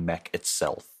from the mech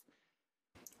itself.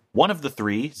 One of the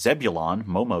 3, Zebulon,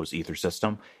 Momo's ether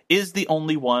system, is the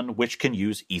only one which can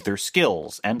use ether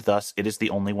skills, and thus it is the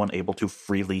only one able to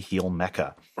freely heal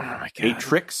mecha. Oh my God.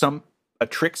 A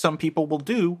trick some people will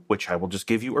do, which I will just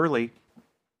give you early,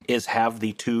 is have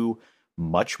the 2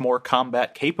 much more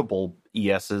combat capable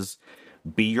ESs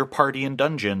be your party in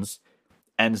dungeons,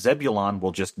 and Zebulon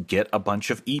will just get a bunch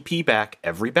of EP back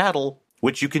every battle,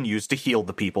 which you can use to heal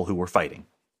the people who were fighting.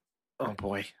 Oh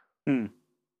boy.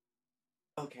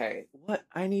 Okay, what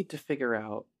I need to figure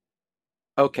out.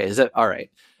 Okay, all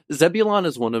right. Zebulon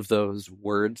is one of those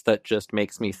words that just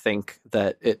makes me think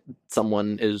that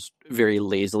someone is very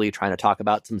lazily trying to talk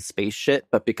about some space shit,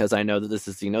 but because I know that this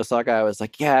is Xenosaga, I was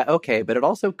like, yeah, okay, but it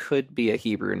also could be a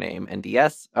Hebrew name. And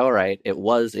yes, all right, it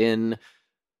was in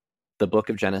the Book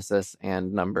of Genesis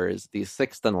and Numbers, the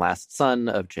 6th and last son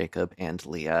of Jacob and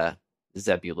Leah,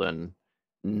 Zebulun,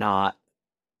 not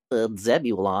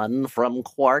Zebulon from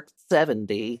Quark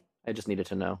 70. I just needed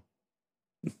to know.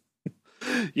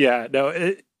 Yeah,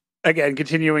 no, again,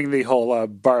 continuing the whole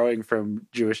borrowing from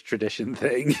Jewish tradition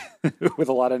thing with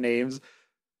a lot of names.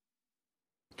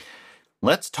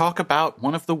 Let's talk about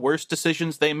one of the worst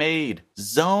decisions they made,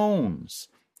 zones.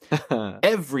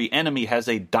 Every enemy has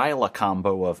a dial-a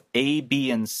combo of A,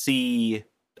 B, and C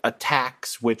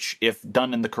attacks, which, if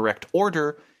done in the correct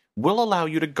order, will allow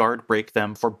you to guard break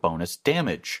them for bonus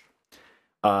damage.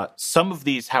 Some of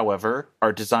these, however,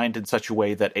 are designed in such a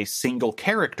way that a single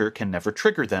character can never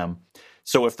trigger them.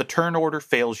 So if the turn order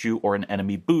fails you or an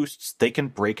enemy boosts, they can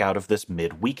break out of this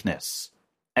mid-weakness.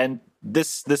 And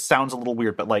this sounds a little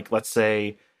weird, but like, let's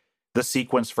say the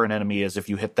sequence for an enemy is if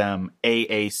you hit them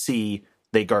AAC,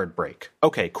 they guard break.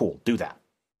 Okay, cool, do that.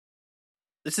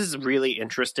 This is really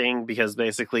interesting because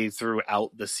basically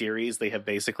throughout the series, they have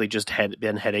basically just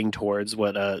been heading towards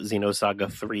what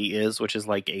Xenosaga 3 is, which is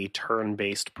like a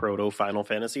turn-based proto-Final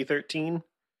Fantasy 13.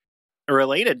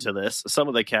 Related to this, some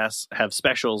of the casts have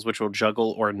specials which will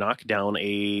juggle or knock down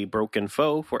a broken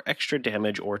foe for extra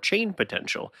damage or chain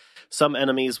potential. Some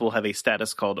enemies will have a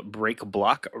status called Break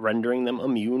Block, rendering them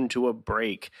immune to a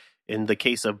break. In the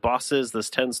case of bosses, this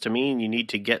tends to mean you need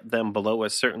to get them below a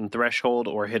certain threshold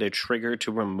or hit a trigger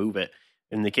to remove it.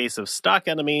 In the case of stock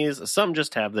enemies, some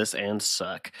just have this and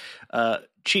suck.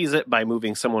 Cheese it by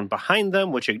moving someone behind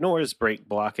them, which ignores Break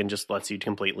Block and just lets you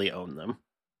completely own them.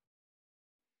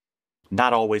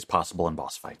 Not always possible in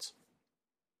boss fights.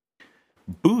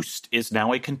 Boost is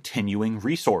now a continuing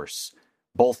resource.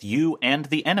 Both you and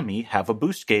the enemy have a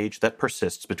boost gauge that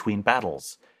persists between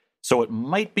battles, so it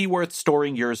might be worth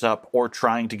storing yours up or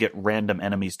trying to get random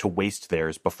enemies to waste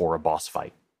theirs before a boss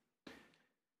fight.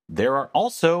 There are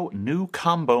also new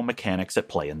combo mechanics at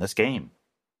play in this game.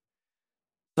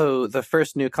 So the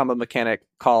first new combo mechanic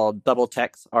called double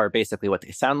techs are basically what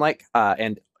they sound like,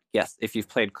 and yes, if you've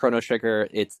played Chrono Trigger,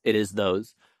 it is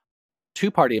those.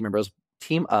 2 party members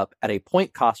team up at a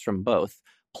point cost from both,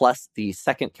 plus the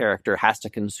second character has to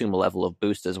consume a level of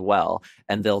boost as well,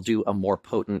 and they'll do a more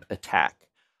potent attack.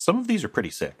 Some of these are pretty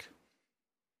sick.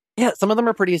 Yeah, some of them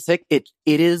are pretty sick. It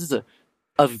is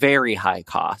a very high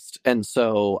cost, and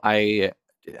so I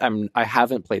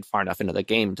haven't played far enough into the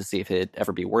game to see if it'd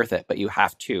ever be worth it, but you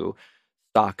have to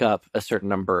stock up a certain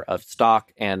number of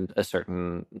stock and a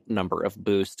certain number of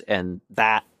boost, and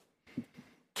that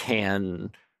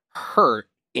can hurt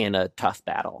in a tough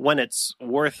battle. When it's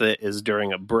worth it is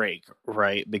during a break,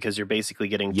 right? Because you're basically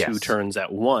getting 2 turns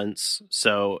at once.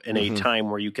 So in a time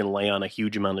where you can lay on a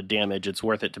huge amount of damage, it's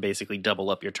worth it to basically double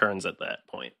up your turns at that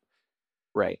point.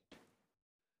 Right.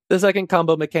 The second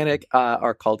combo mechanic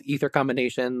are called ether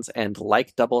combinations, and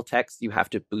like double text, you have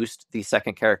to boost the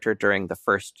second character during the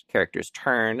first character's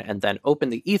turn, and then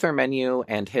open the ether menu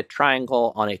and hit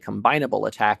triangle on a combinable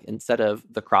attack instead of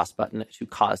the cross button to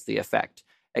cause the effect.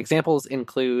 Examples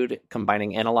include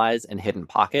combining Analyze and Hidden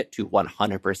Pocket to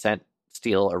 100%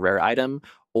 steal a rare item,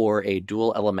 or a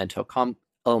dual elemental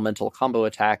combo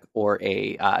attack, or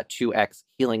a 2x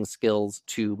healing skills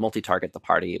to multi-target the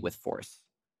party with force.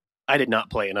 I did not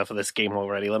play enough of this game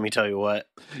already, let me tell you what.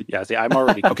 Yeah, see, I'm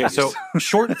already confused. Okay, so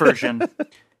short version,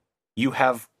 you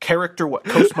have character what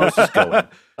Cosmos is going.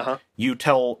 You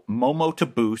tell Momo to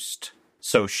boost,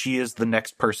 so she is the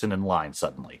next person in line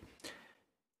suddenly.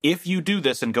 If you do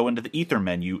this and go into the ether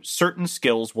menu, certain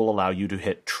skills will allow you to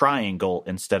hit triangle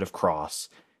instead of cross,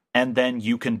 and then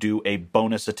you can do a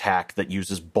bonus attack that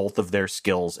uses both of their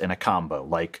skills in a combo,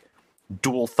 like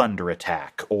dual thunder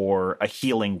attack or a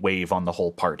healing wave on the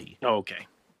whole party. Okay.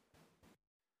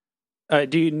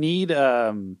 Do you need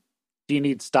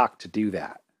stock to do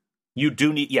that? You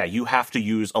do need, you have to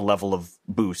use a level of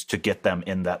boost to get them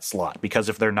in that slot, because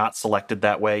if they're not selected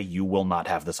that way, you will not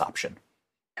have this option.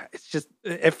 It's just,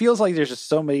 it feels like there's just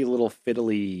so many little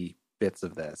fiddly bits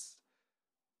of this.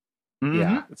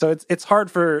 Yeah. So it's hard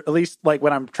for, at least like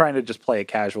when I'm trying to just play it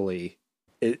casually,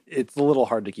 it's a little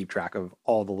hard to keep track of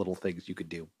all the little things you could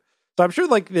do. So I'm sure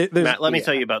like there's... Matt, let me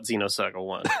tell you about Xenosaga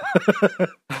 1.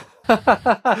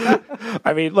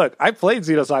 I mean, look, I played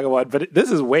Xenosaga 1, but this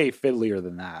is way fiddlier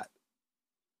than that.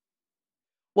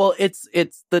 Well, it's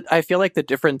the, I feel like the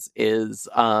difference is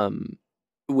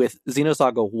with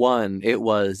Xenosaga 1, it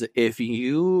was if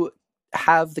you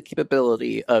have the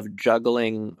capability of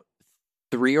juggling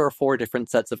 3 or 4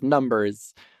 different sets of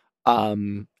numbers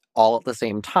all at the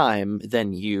same time,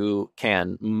 then you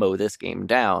can mow this game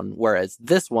down. Whereas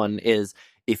this one is,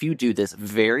 if you do this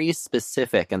very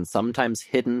specific and sometimes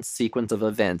hidden sequence of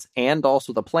events, and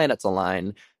also the planets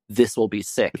align, this will be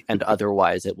sick, and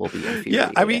otherwise it will be infuriating.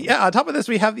 Yeah, I mean, on top of this,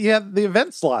 you have the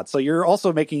event slots. So you're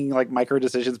also making like micro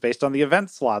decisions based on the event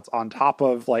slots on top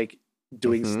of like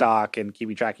doing stock and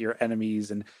keeping track of your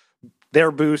enemies and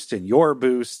their boost and your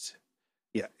boost.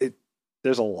 Yeah,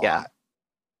 there's a lot. Yeah.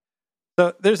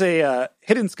 So there's a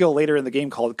hidden skill later in the game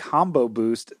called Combo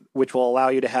Boost, which will allow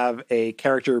you to have a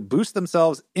character boost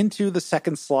themselves into the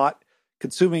second slot,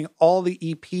 consuming all the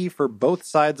EP for both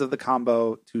sides of the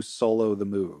combo to solo the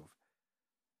move.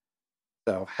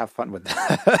 So have fun with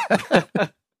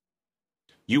that.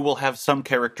 You will have some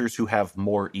characters who have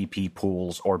more EP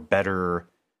pools or better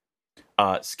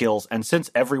skills, and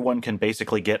since everyone can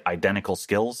basically get identical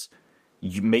skills,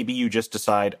 maybe you just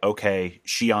decide, okay,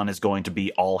 Xion is going to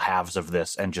be all halves of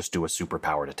this and just do a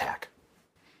super-powered attack.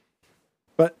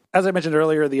 But as I mentioned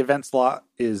earlier, the event slot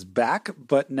is back,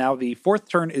 but now the fourth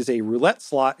turn is a roulette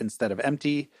slot instead of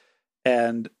empty,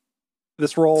 and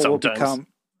this roll will become...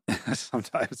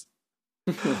 sometimes.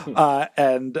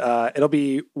 And it'll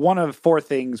be one of 4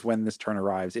 things when this turn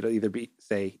arrives. It'll either be,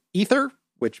 say, Ether,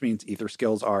 which means Ether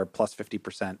skills are plus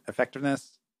 50%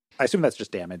 effectiveness. I assume that's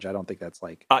just damage. I don't think that's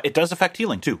like... It does affect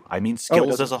healing, too. I mean, skills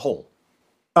doesn't? as a whole.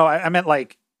 Oh, I meant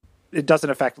like, it doesn't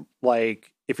affect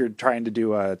like if you're trying to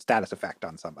do a status effect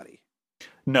on somebody.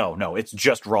 No, it's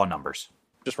just raw numbers.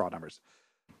 Just raw numbers.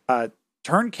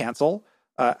 Turn cancel.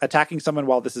 Attacking someone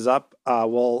while this is up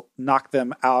will knock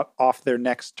them out off their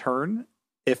next turn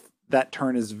if that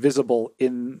turn is visible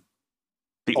in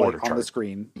the order on chart. the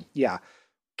screen. Yeah.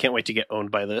 Can't wait to get owned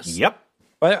by this. Yep.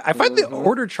 But I find the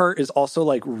order chart is also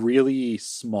like really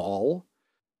small.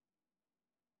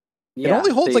 Yeah, it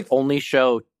only holds they like only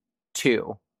show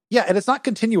 2. Yeah, and it's not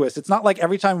continuous. It's not like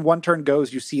every time one turn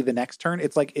goes, you see the next turn.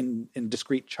 It's like in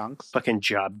discrete chunks. Fucking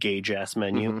job gauge ass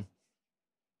menu.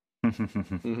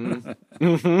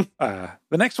 Mm-hmm.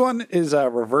 The next one is a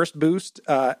reverse boost.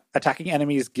 Attacking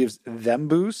enemies gives them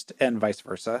boost and vice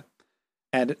versa.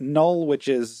 And null, which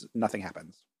is nothing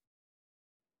happens.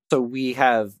 So we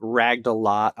have ragged a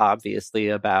lot, obviously,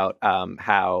 about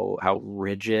how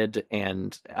rigid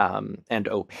and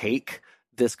opaque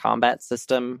this combat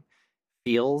system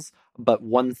feels. But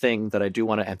one thing that I do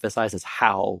want to emphasize is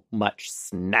how much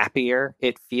snappier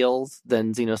it feels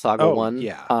than Xenosaga 1.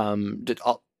 Yeah.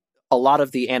 A lot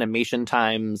of the animation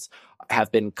times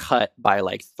have been cut by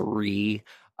like 3.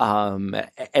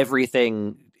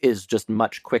 Everything is just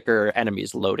much quicker.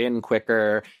 Enemies load in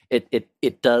quicker.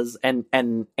 It does, and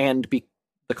the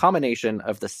combination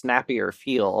of the snappier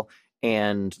feel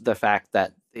and the fact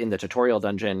that in the tutorial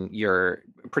dungeon you're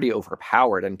pretty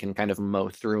overpowered and can kind of mow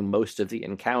through most of the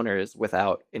encounters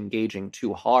without engaging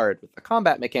too hard with the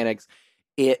combat mechanics.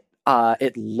 It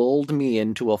lulled me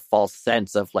into a false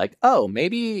sense of like, oh,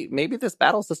 maybe this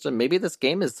battle system, maybe this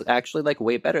game is actually like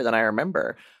way better than I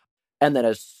remember. And then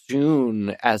as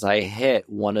soon as I hit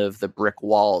one of the brick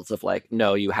walls of like,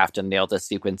 no, you have to nail this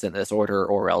sequence in this order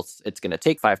or else it's going to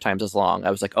take 5 times as long,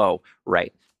 I was like, oh,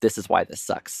 right. This is why this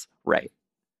sucks. Right.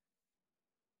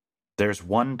 There's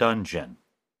one dungeon,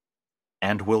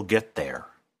 and we'll get there.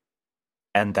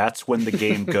 And that's when the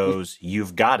game goes,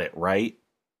 you've got it, right?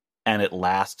 And it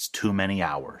lasts too many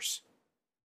hours.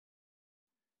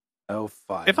 Oh,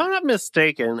 fun. If I'm not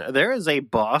mistaken, there is a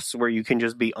boss where you can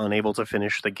just be unable to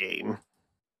finish the game.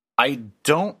 I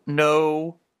don't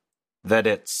know that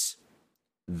it's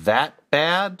that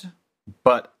bad,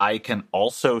 but I can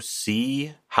also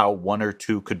see how 1 or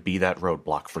 2 could be that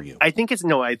roadblock for you. I think it's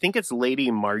Lady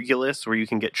Margulis, where you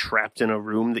can get trapped in a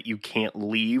room that you can't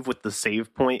leave with the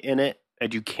save point in it,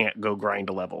 and you can't go grind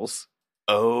levels.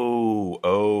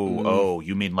 Oh,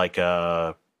 you mean like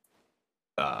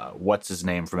what's his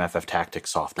name from FF Tactics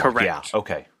software? Correct. Yeah,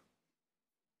 okay.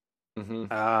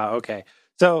 Mm-hmm. Okay.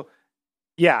 So,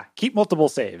 yeah, keep multiple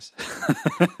saves.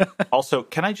 Also,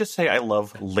 can I just say I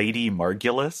love Lady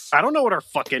Margulis? I don't know what her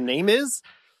fucking name is.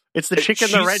 It's the chick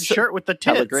in the red shirt with the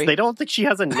tits. Allegory. They don't think she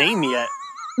has a name yet.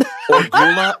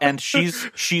 Orgula, and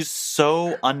she's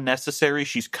so unnecessary,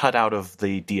 she's cut out of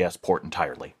the DS port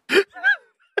entirely.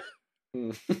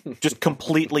 Just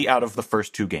completely out of the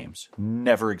first 2 games.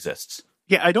 Never exists.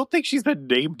 Yeah, I don't think she's been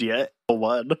named yet.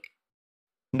 One.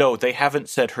 No, they haven't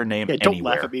said her name Yeah, don't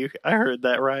anywhere. laugh at me. I heard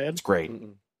that, Ryan. It's great.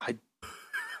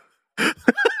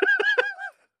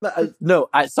 No,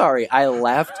 sorry. I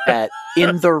laughed at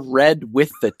in the red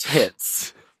with the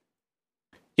tits.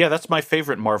 Yeah, that's my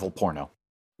favorite Marvel porno.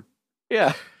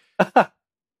 Yeah.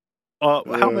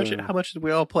 How much did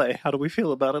we all play? How do we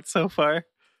feel about it so far?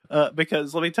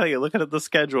 Because let me tell you, looking at the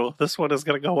schedule, this one is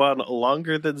going to go on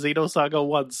longer than Xenosaga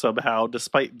 1 somehow,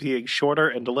 despite being shorter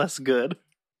and less good.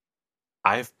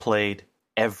 I've played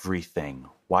everything.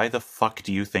 Why the fuck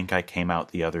do you think I came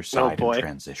out the other side and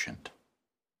transitioned?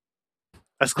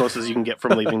 As close as you can get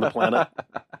from leaving the planet.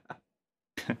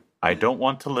 I don't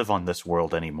want to live on this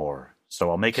world anymore,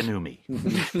 so I'll make a new me.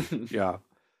 Yeah.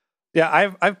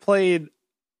 I've played.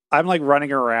 I'm like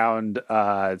running around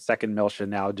Second Miltia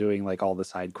now, doing like all the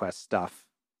side quest stuff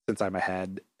since I'm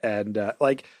ahead, and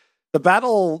like the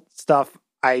battle stuff,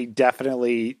 I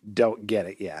definitely don't get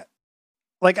it yet.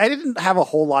 Like I didn't have a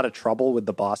whole lot of trouble with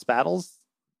the boss battles.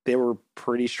 They were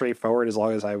pretty straightforward as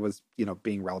long as I was,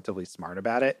 being relatively smart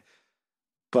about it.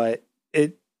 But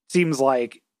it seems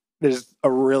like there's a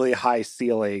really high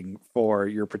ceiling for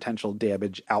your potential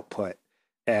damage output,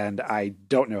 and I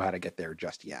don't know how to get there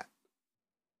just yet.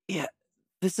 Yeah,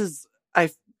 this is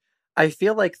I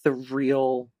feel like the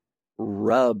real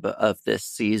rub of this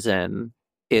season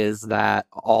is that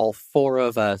all 4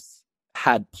 of us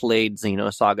had played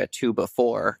Xenosaga 2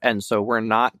 before, and so we're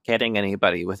not getting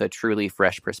anybody with a truly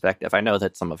fresh perspective. I know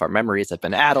that some of our memories have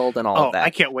been addled and all of that. I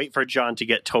can't wait for John to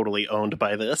get totally owned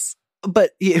by this.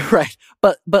 But yeah, right.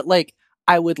 But like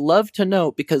I would love to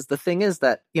know, because the thing is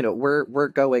that, we're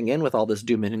going in with all this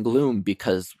doom and gloom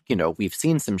because, we've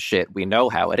seen some shit. We know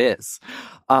how it is.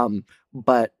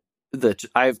 But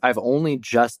I've only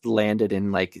just landed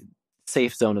in like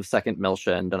safe zone of Second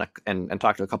Miltia and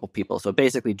talked to a couple people. So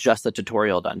basically just the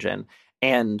tutorial dungeon.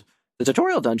 And the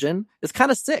tutorial dungeon is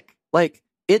kind of sick. Like,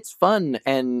 it's fun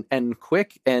and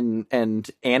quick and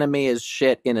anime as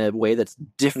shit in a way that's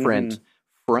different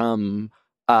from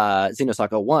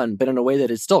Xenosaga 1, but in a way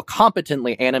that is still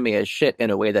competently anime as shit in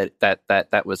a way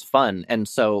that was fun. And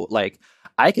so, like,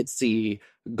 I could see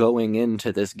going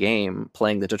into this game,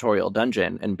 playing the tutorial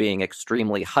dungeon and being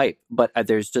extremely hyped, but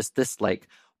there's just this, like,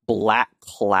 black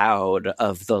cloud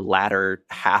of the latter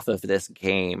half of this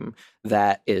game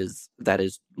that is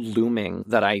looming,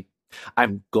 that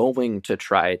I'm going to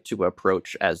try to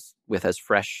approach with as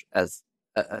fresh as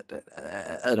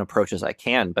an approach as I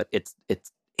can, but it's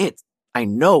I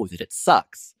know that it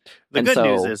sucks. The good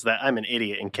news is that I'm an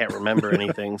idiot and can't remember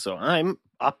anything, so I'm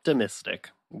optimistic.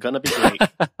 Gonna be great.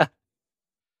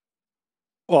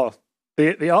 Well,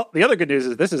 the other good news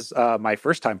is this is my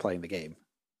first time playing the game.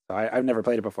 So I've never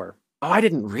played it before. Oh, I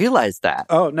didn't realize that.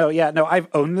 Oh, no, yeah, no, I've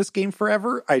owned this game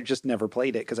forever. I just never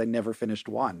played it because I never finished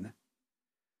one.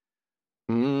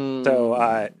 So,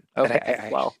 okay,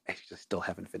 I just still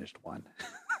haven't finished one.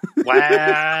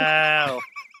 Wow.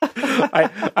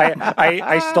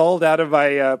 I stalled out of my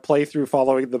playthrough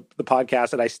following the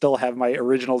podcast, and I still have my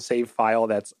original save file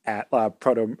that's at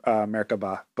Proto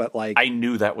Merkaba. But like, I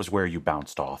knew that was where you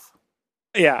bounced off.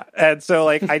 Yeah, and so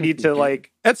like I need to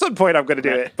like at some point I'm going to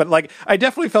do it. But like I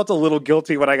definitely felt a little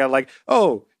guilty when I got like,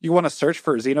 oh, you want to search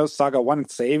for Xenosaga 1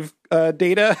 save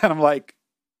data, and I'm like,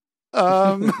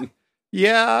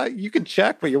 yeah, you can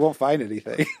check, but you won't find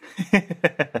anything.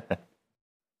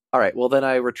 All right, well then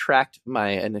I retract my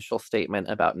initial statement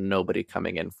about nobody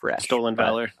coming in fresh. Stolen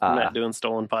Valor. I'm not doing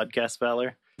Stolen Podcast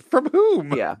Valor. From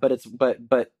whom? Yeah,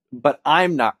 but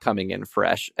I'm not coming in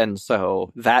fresh, and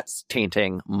so that's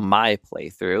tainting my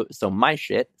playthrough. So my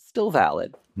shit still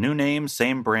valid. New name,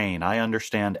 same brain. I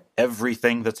understand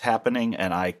everything that's happening,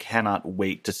 and I cannot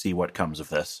wait to see what comes of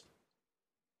this.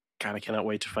 God, I cannot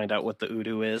wait to find out what the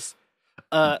Udo is.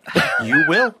 You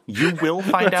will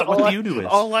find out what the Udo is.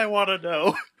 All I want to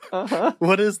know.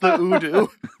 What is the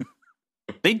Udo?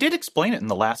 They did explain it in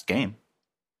the last game.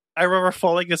 I remember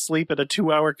falling asleep in a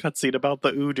 2-hour cutscene about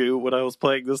the Udo when I was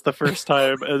playing this the first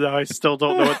time, and I still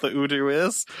don't know what the Udo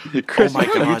is. Chris, oh my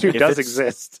God. YouTube does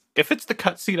exist. If it's the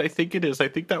cutscene, I think it is. I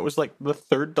think that was like the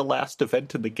third to last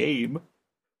event in the game.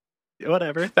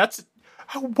 Whatever. That's...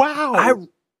 Oh, wow!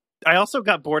 I also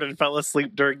got bored and fell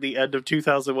asleep during the end of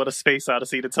 2001: A Space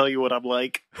Odyssey to tell you what I'm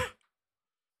like.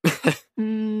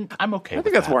 I'm okay I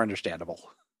think that's more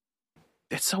understandable.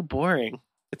 It's so boring.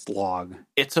 It's long.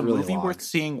 It's a really movie long. worth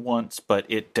seeing once, but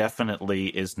it definitely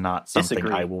is not something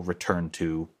Disagree. I will return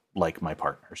to like my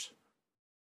partners.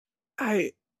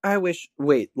 I wish.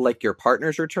 Wait, like your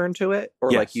partners return to it,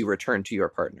 or Yes. like you return to your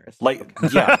partners? Like,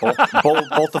 yeah,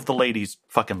 both of the ladies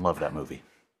fucking love that movie.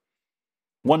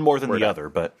 One more than Word the up. other,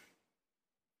 but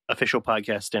Official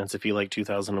podcast stance: if you like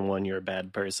 2001, you're a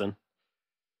bad person.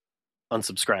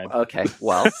 Unsubscribe. Okay,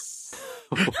 well.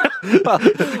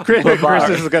 Chris Bye-bye.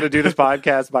 is going to do this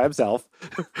podcast by himself.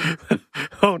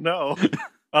 Oh no.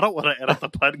 I don't want to edit the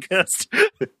podcast.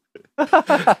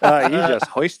 You just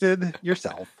hoisted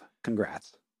yourself.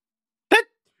 Congrats.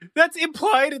 That's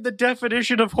implied in the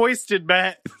definition of hoisted,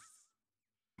 Matt.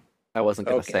 I wasn't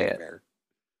going to say it. fair.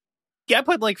 Yeah, I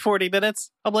played like 40 minutes.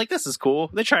 I'm like, this is cool.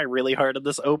 They try really hard in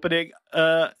this opening.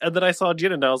 And then I saw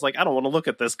Jin and I was like, I don't want to look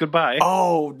at this. Goodbye.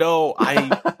 oh no,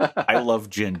 I love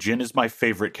Jin. Jin is my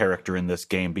favorite character in this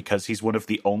game because he's one of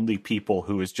the only people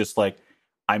who is just like,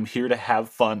 I'm here to have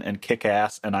fun and kick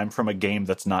ass, and I'm from a game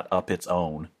that's not up its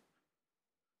own.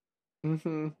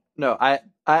 Mm-hmm. No,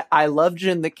 I love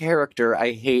Jin the character.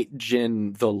 I hate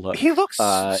Jin the look. He looks in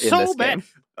so this bad. game.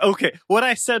 Okay, what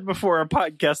I said before our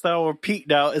podcast that I'll repeat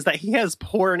now is that he has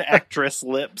porn actress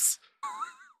lips.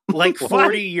 Like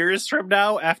 40 years from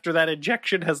now, after that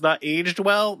injection has not aged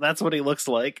well, that's what he looks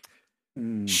like.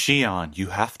 Shion, you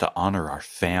have to honor our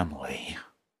family.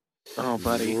 Oh,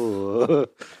 buddy.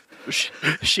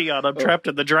 Shion, I'm trapped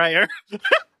in the dryer.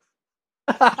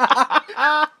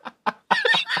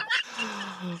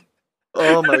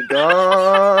 Oh my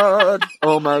god!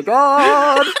 Oh my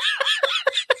god!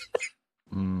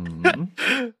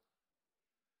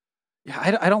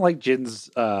 Yeah, I don't like Jin's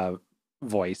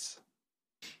voice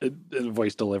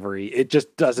delivery. It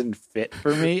just doesn't fit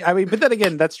for me. I mean, but then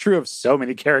again, that's true of so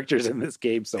many characters in this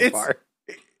game so far.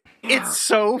 It's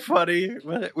so funny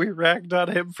that we ragged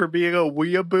on him for being a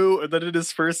weeaboo, and then in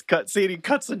his first cutscene, he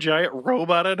cuts a giant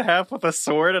robot in half with a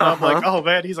sword, and I'm like, oh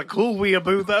man, he's a cool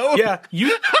weeaboo, though. Yeah,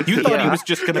 you thought he was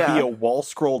just going to be a wall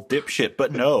scroll dipshit,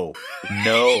 but no.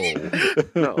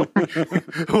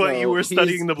 While you were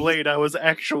studying the blade, I was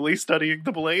actually studying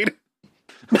the blade.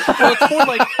 Well, it's more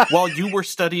like, while you were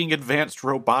studying advanced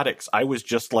robotics, I was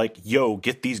just like, yo,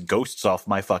 get these ghosts off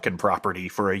my fucking property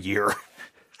for a year.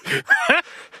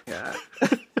 Yeah.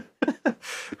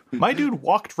 My dude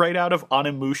walked right out of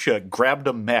Onimusha, grabbed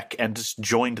a mech, and just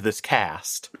joined this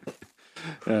cast.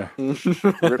 Rip to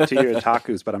you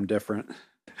otakus, but I'm different.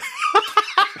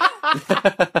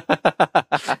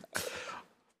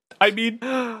 I mean,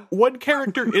 one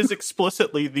character is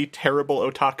explicitly the terrible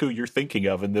otaku you're thinking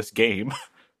of in this game.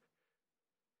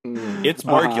 It's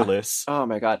Margulis. Oh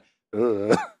my god.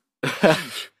 Ugh.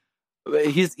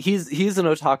 He's an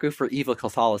otaku for evil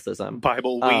Catholicism.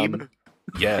 Bible weeb.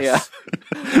 Yes.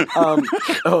 Yeah.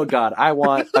 Oh god, I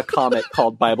want a comic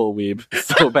called Bible Weeb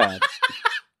so bad.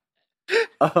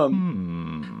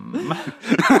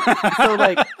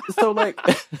 So like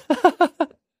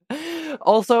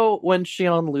also when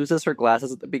Shion loses her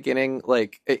glasses at the beginning,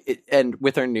 like and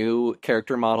with her new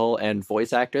character model and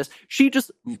voice actress, she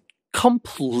just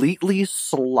completely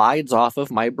slides off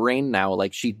of my brain now,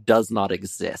 like she does not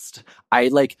exist. I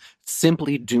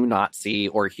simply do not see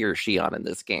or hear Shion in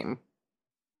this game.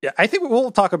 Yeah, I think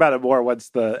we'll talk about it more once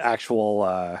the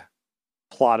actual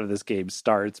plot of this game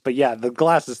starts. But yeah, the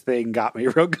glasses thing got me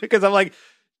real good because I'm like,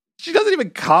 she doesn't even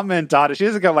comment on it. She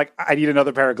doesn't go like, I need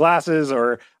another pair of glasses,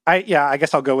 or I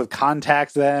guess I'll go with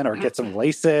contacts then, or get some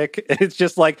LASIK. It's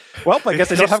just like, well, I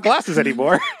guess I don't have glasses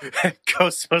anymore.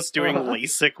 Cosmos doing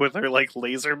LASIK with her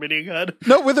laser minigun.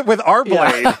 No, with our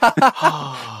blade.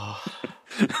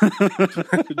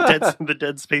 The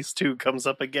Dead Space 2 comes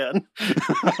up again.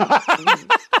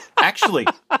 Actually,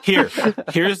 here's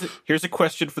a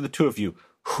question for the two of you.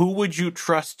 Who would you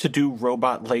trust to do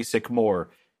robot LASIK more?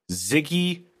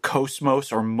 Ziggy,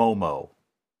 Cosmos, or Momo?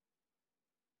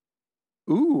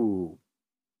 Ooh.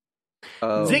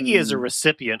 Ziggy is a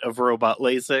recipient of robot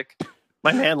LASIK.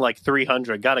 My man,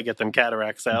 300. Gotta get them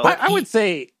cataracts out. But I would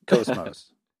say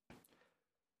Cosmos.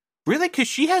 Really? Because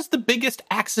she has the biggest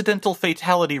accidental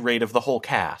fatality rate of the whole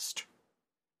cast.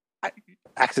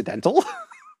 Accidental?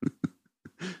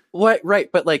 What? Right,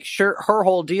 but sure, her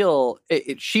whole deal,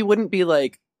 she wouldn't be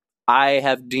like, I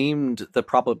have deemed the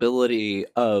probability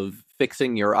of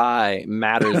fixing your eye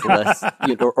matters less,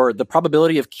 or the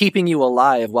probability of keeping you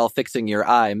alive while fixing your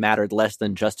eye mattered less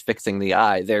than just fixing the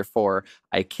eye. Therefore,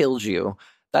 I killed you.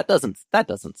 That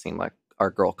doesn't seem like our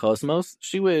girl Cosmos.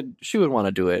 She would want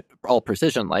to do it all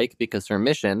precision because her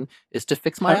mission is to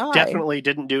fix my eye. Definitely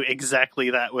didn't do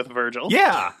exactly that with Virgil.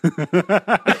 Yeah.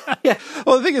 Yeah.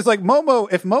 Well, the thing is, Momo,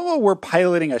 if Momo were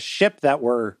piloting a ship that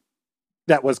was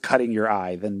cutting your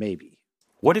eye, then maybe.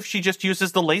 What if she just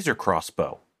uses the laser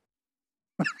crossbow?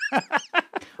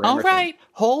 All right,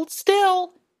 hold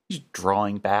still. Just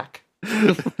drawing back.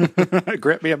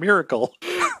 Grant me a miracle.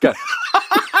 Yeah,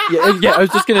 I was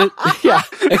just gonna. Yeah,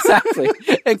 exactly.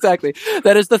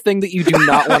 That is the thing that you do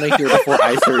not want to hear before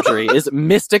eye surgery: is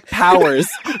mystic powers.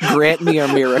 Grant me a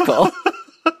miracle.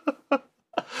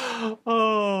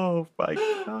 Oh my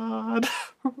god.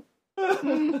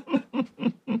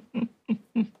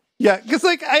 Yeah, because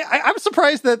I'm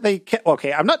surprised that they kept.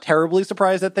 Okay, I'm not terribly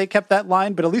surprised that they kept that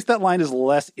line, but at least that line is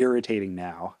less irritating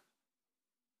now.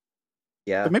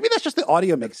 Yeah, but maybe that's just the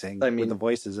audio mixing with the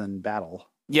voices in battle.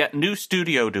 Yeah, new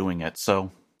studio doing it,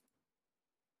 so.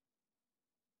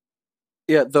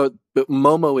 Yeah, but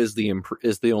Momo is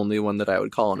the only one that I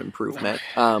would call an improvement.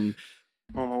 Momo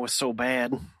was so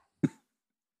bad.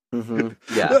 Mm-hmm.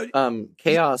 Yeah.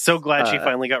 Chaos. So glad she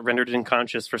finally got rendered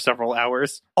unconscious for several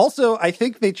hours. Also, I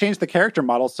think they changed the character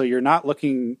model so you're not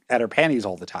looking at her panties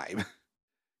all the time.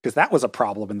 Because that was a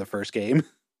problem in the first game.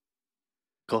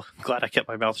 Glad I kept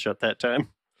my mouth shut that time.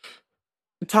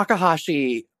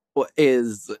 Takahashi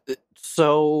is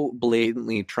so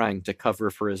blatantly trying to cover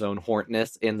for his own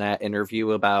horniness in that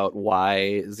interview about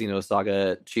why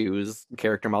Xenosaga Choose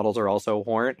character models are also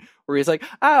horn, where he's like,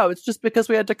 oh, it's just because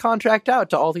we had to contract out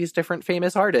to all these different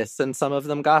famous artists and some of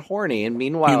them got horny. And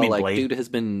meanwhile, Blade? Dude has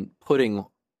been putting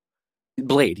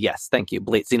Blade, yes, thank you,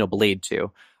 Xenoblade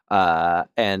 2.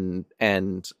 And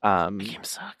the game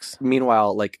sucks.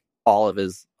 Meanwhile,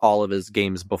 all of his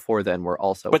games before then were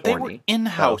also but horny. They were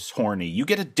in-house horny. You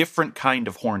get a different kind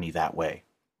of horny that way.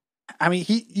 I mean,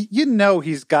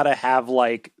 he's got to have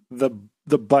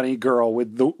the bunny girl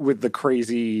with the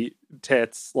crazy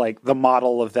tits, the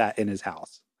model of that in his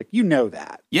house.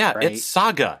 That. Yeah, right? it's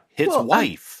Saga, his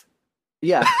wife.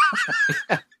 Yeah.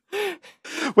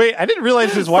 Wait, I didn't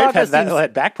realize his wife Saga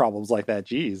had back problems like that.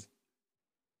 Jeez.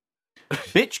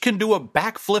 Bitch can do a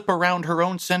backflip around her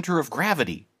own center of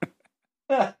gravity.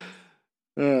 I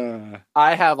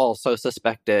have also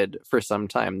suspected for some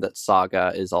time that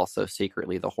Saga is also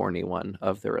secretly the horny one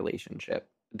of the relationship.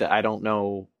 I don't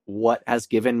know what has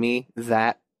given me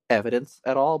that evidence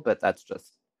at all, but that's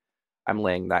just, I'm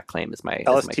laying that claim as my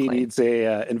LST claim. needs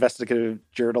a investigative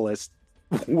journalist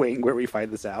wing where we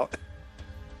find this out.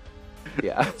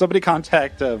 Yeah. Somebody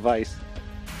contact Vice.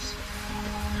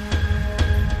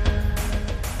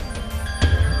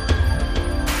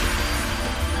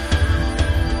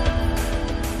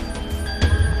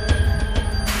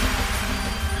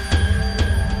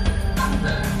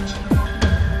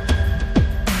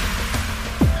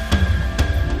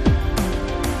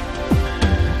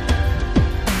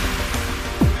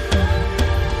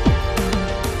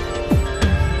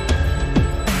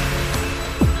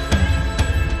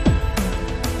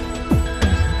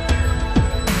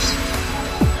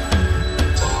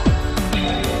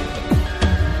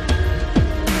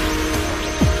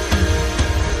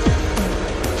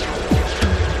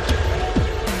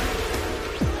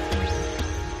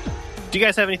 Do you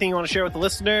guys have anything you want to share with the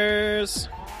listeners?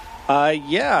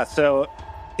 Yeah. So,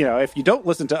 if you don't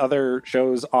listen to other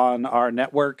shows on our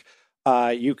network,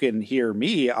 you can hear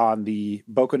me on the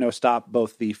Boku no Stop,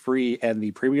 both the free and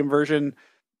the premium version.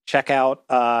 Check out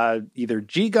either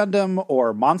G Gundam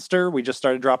or Monster. We just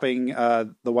started dropping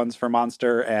the ones for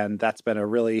Monster, and that's been a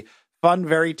really fun,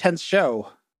 very tense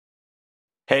show.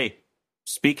 Hey,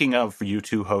 speaking of you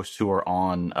two hosts who are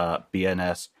on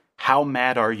BNS, how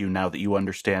mad are you now that you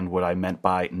understand what I meant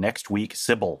by next week,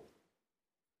 Sybil?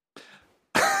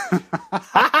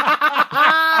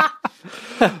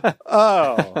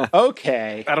 Oh,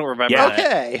 okay. I don't remember Yeah. that.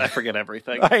 Okay. I forget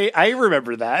everything. I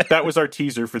remember that. That was our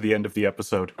teaser for the end of the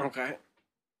episode. Okay.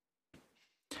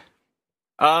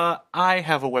 I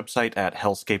have a website at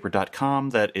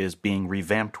hellscaper.com that is being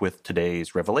revamped with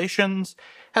today's revelations,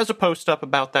 has a post up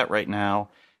about that right now,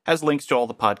 has links to all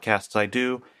the podcasts I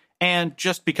do, and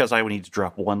just because I would need to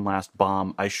drop one last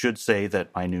bomb, I should say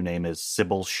that my new name is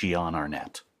Sybil Shion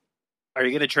Arnett. Are you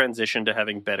going to transition to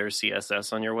having better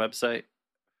CSS on your website?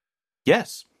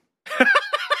 Yes.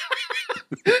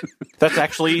 That's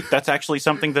actually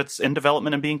something that's in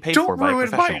development and being paid for by a ruin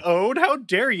professional. my own! How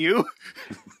dare you!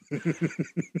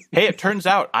 Hey, it turns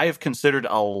out I have considered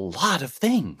a lot of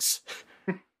things.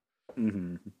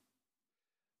 Mm-hmm.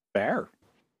 Fair.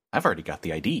 I've already got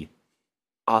the ID.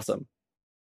 Awesome.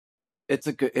 It's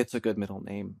a good middle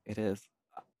name. It is.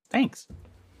 Thanks.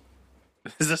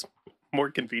 Is this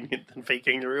more convenient than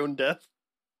faking your own death?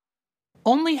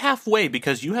 Only halfway,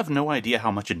 because you have no idea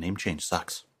how much a name change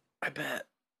sucks. I bet.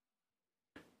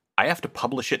 I have to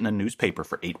publish it in a newspaper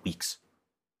for 8 weeks.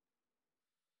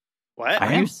 What? I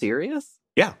Are am. you serious?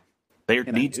 Yeah. There In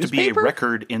a needs to be a newspaper?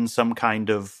 record in some kind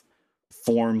of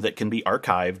form that can be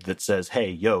archived that says,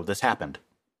 hey, yo, this happened.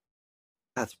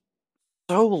 That's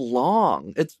so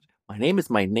long. My name is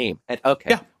my name. And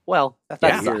okay. Yeah. Well, That's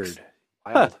that weird. sucks.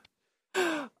 Wild.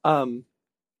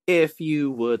 If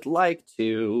you would like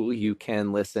to, you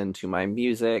can listen to my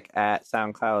music at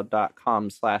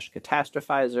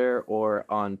soundcloud.com/catastrophizer or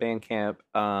on Bandcamp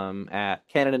at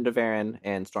Canon and Devarin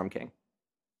and Storm King.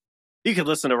 You can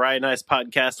listen to Ryan and I's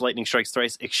podcast, Lightning Strikes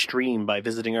Thrice Extreme, by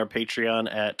visiting our Patreon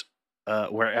at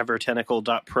wherever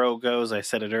tentacle.pro goes. I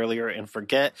said it earlier and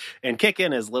forget. And kick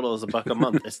in as little as $1 a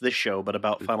month. It's this show, but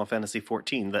about Final Fantasy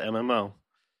XIV, the MMO.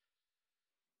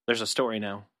 There's a story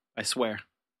now. I swear.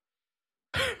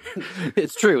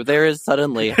 It's true. There is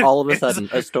suddenly, all of a sudden,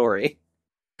 a story.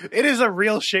 It is a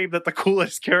real shame that the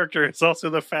coolest character is also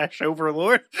the Fash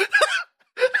Overlord.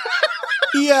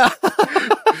 Yeah.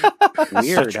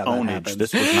 Weird Such how that ownage. happens.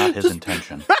 This was not his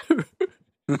intention.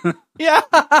 Yeah.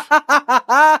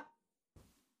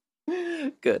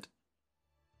 Good.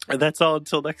 And that's all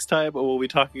until next time. We'll be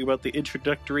talking about the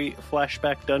introductory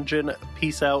flashback dungeon.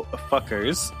 Peace out,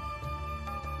 fuckers.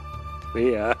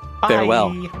 Yeah.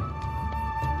 Farewell. Bye.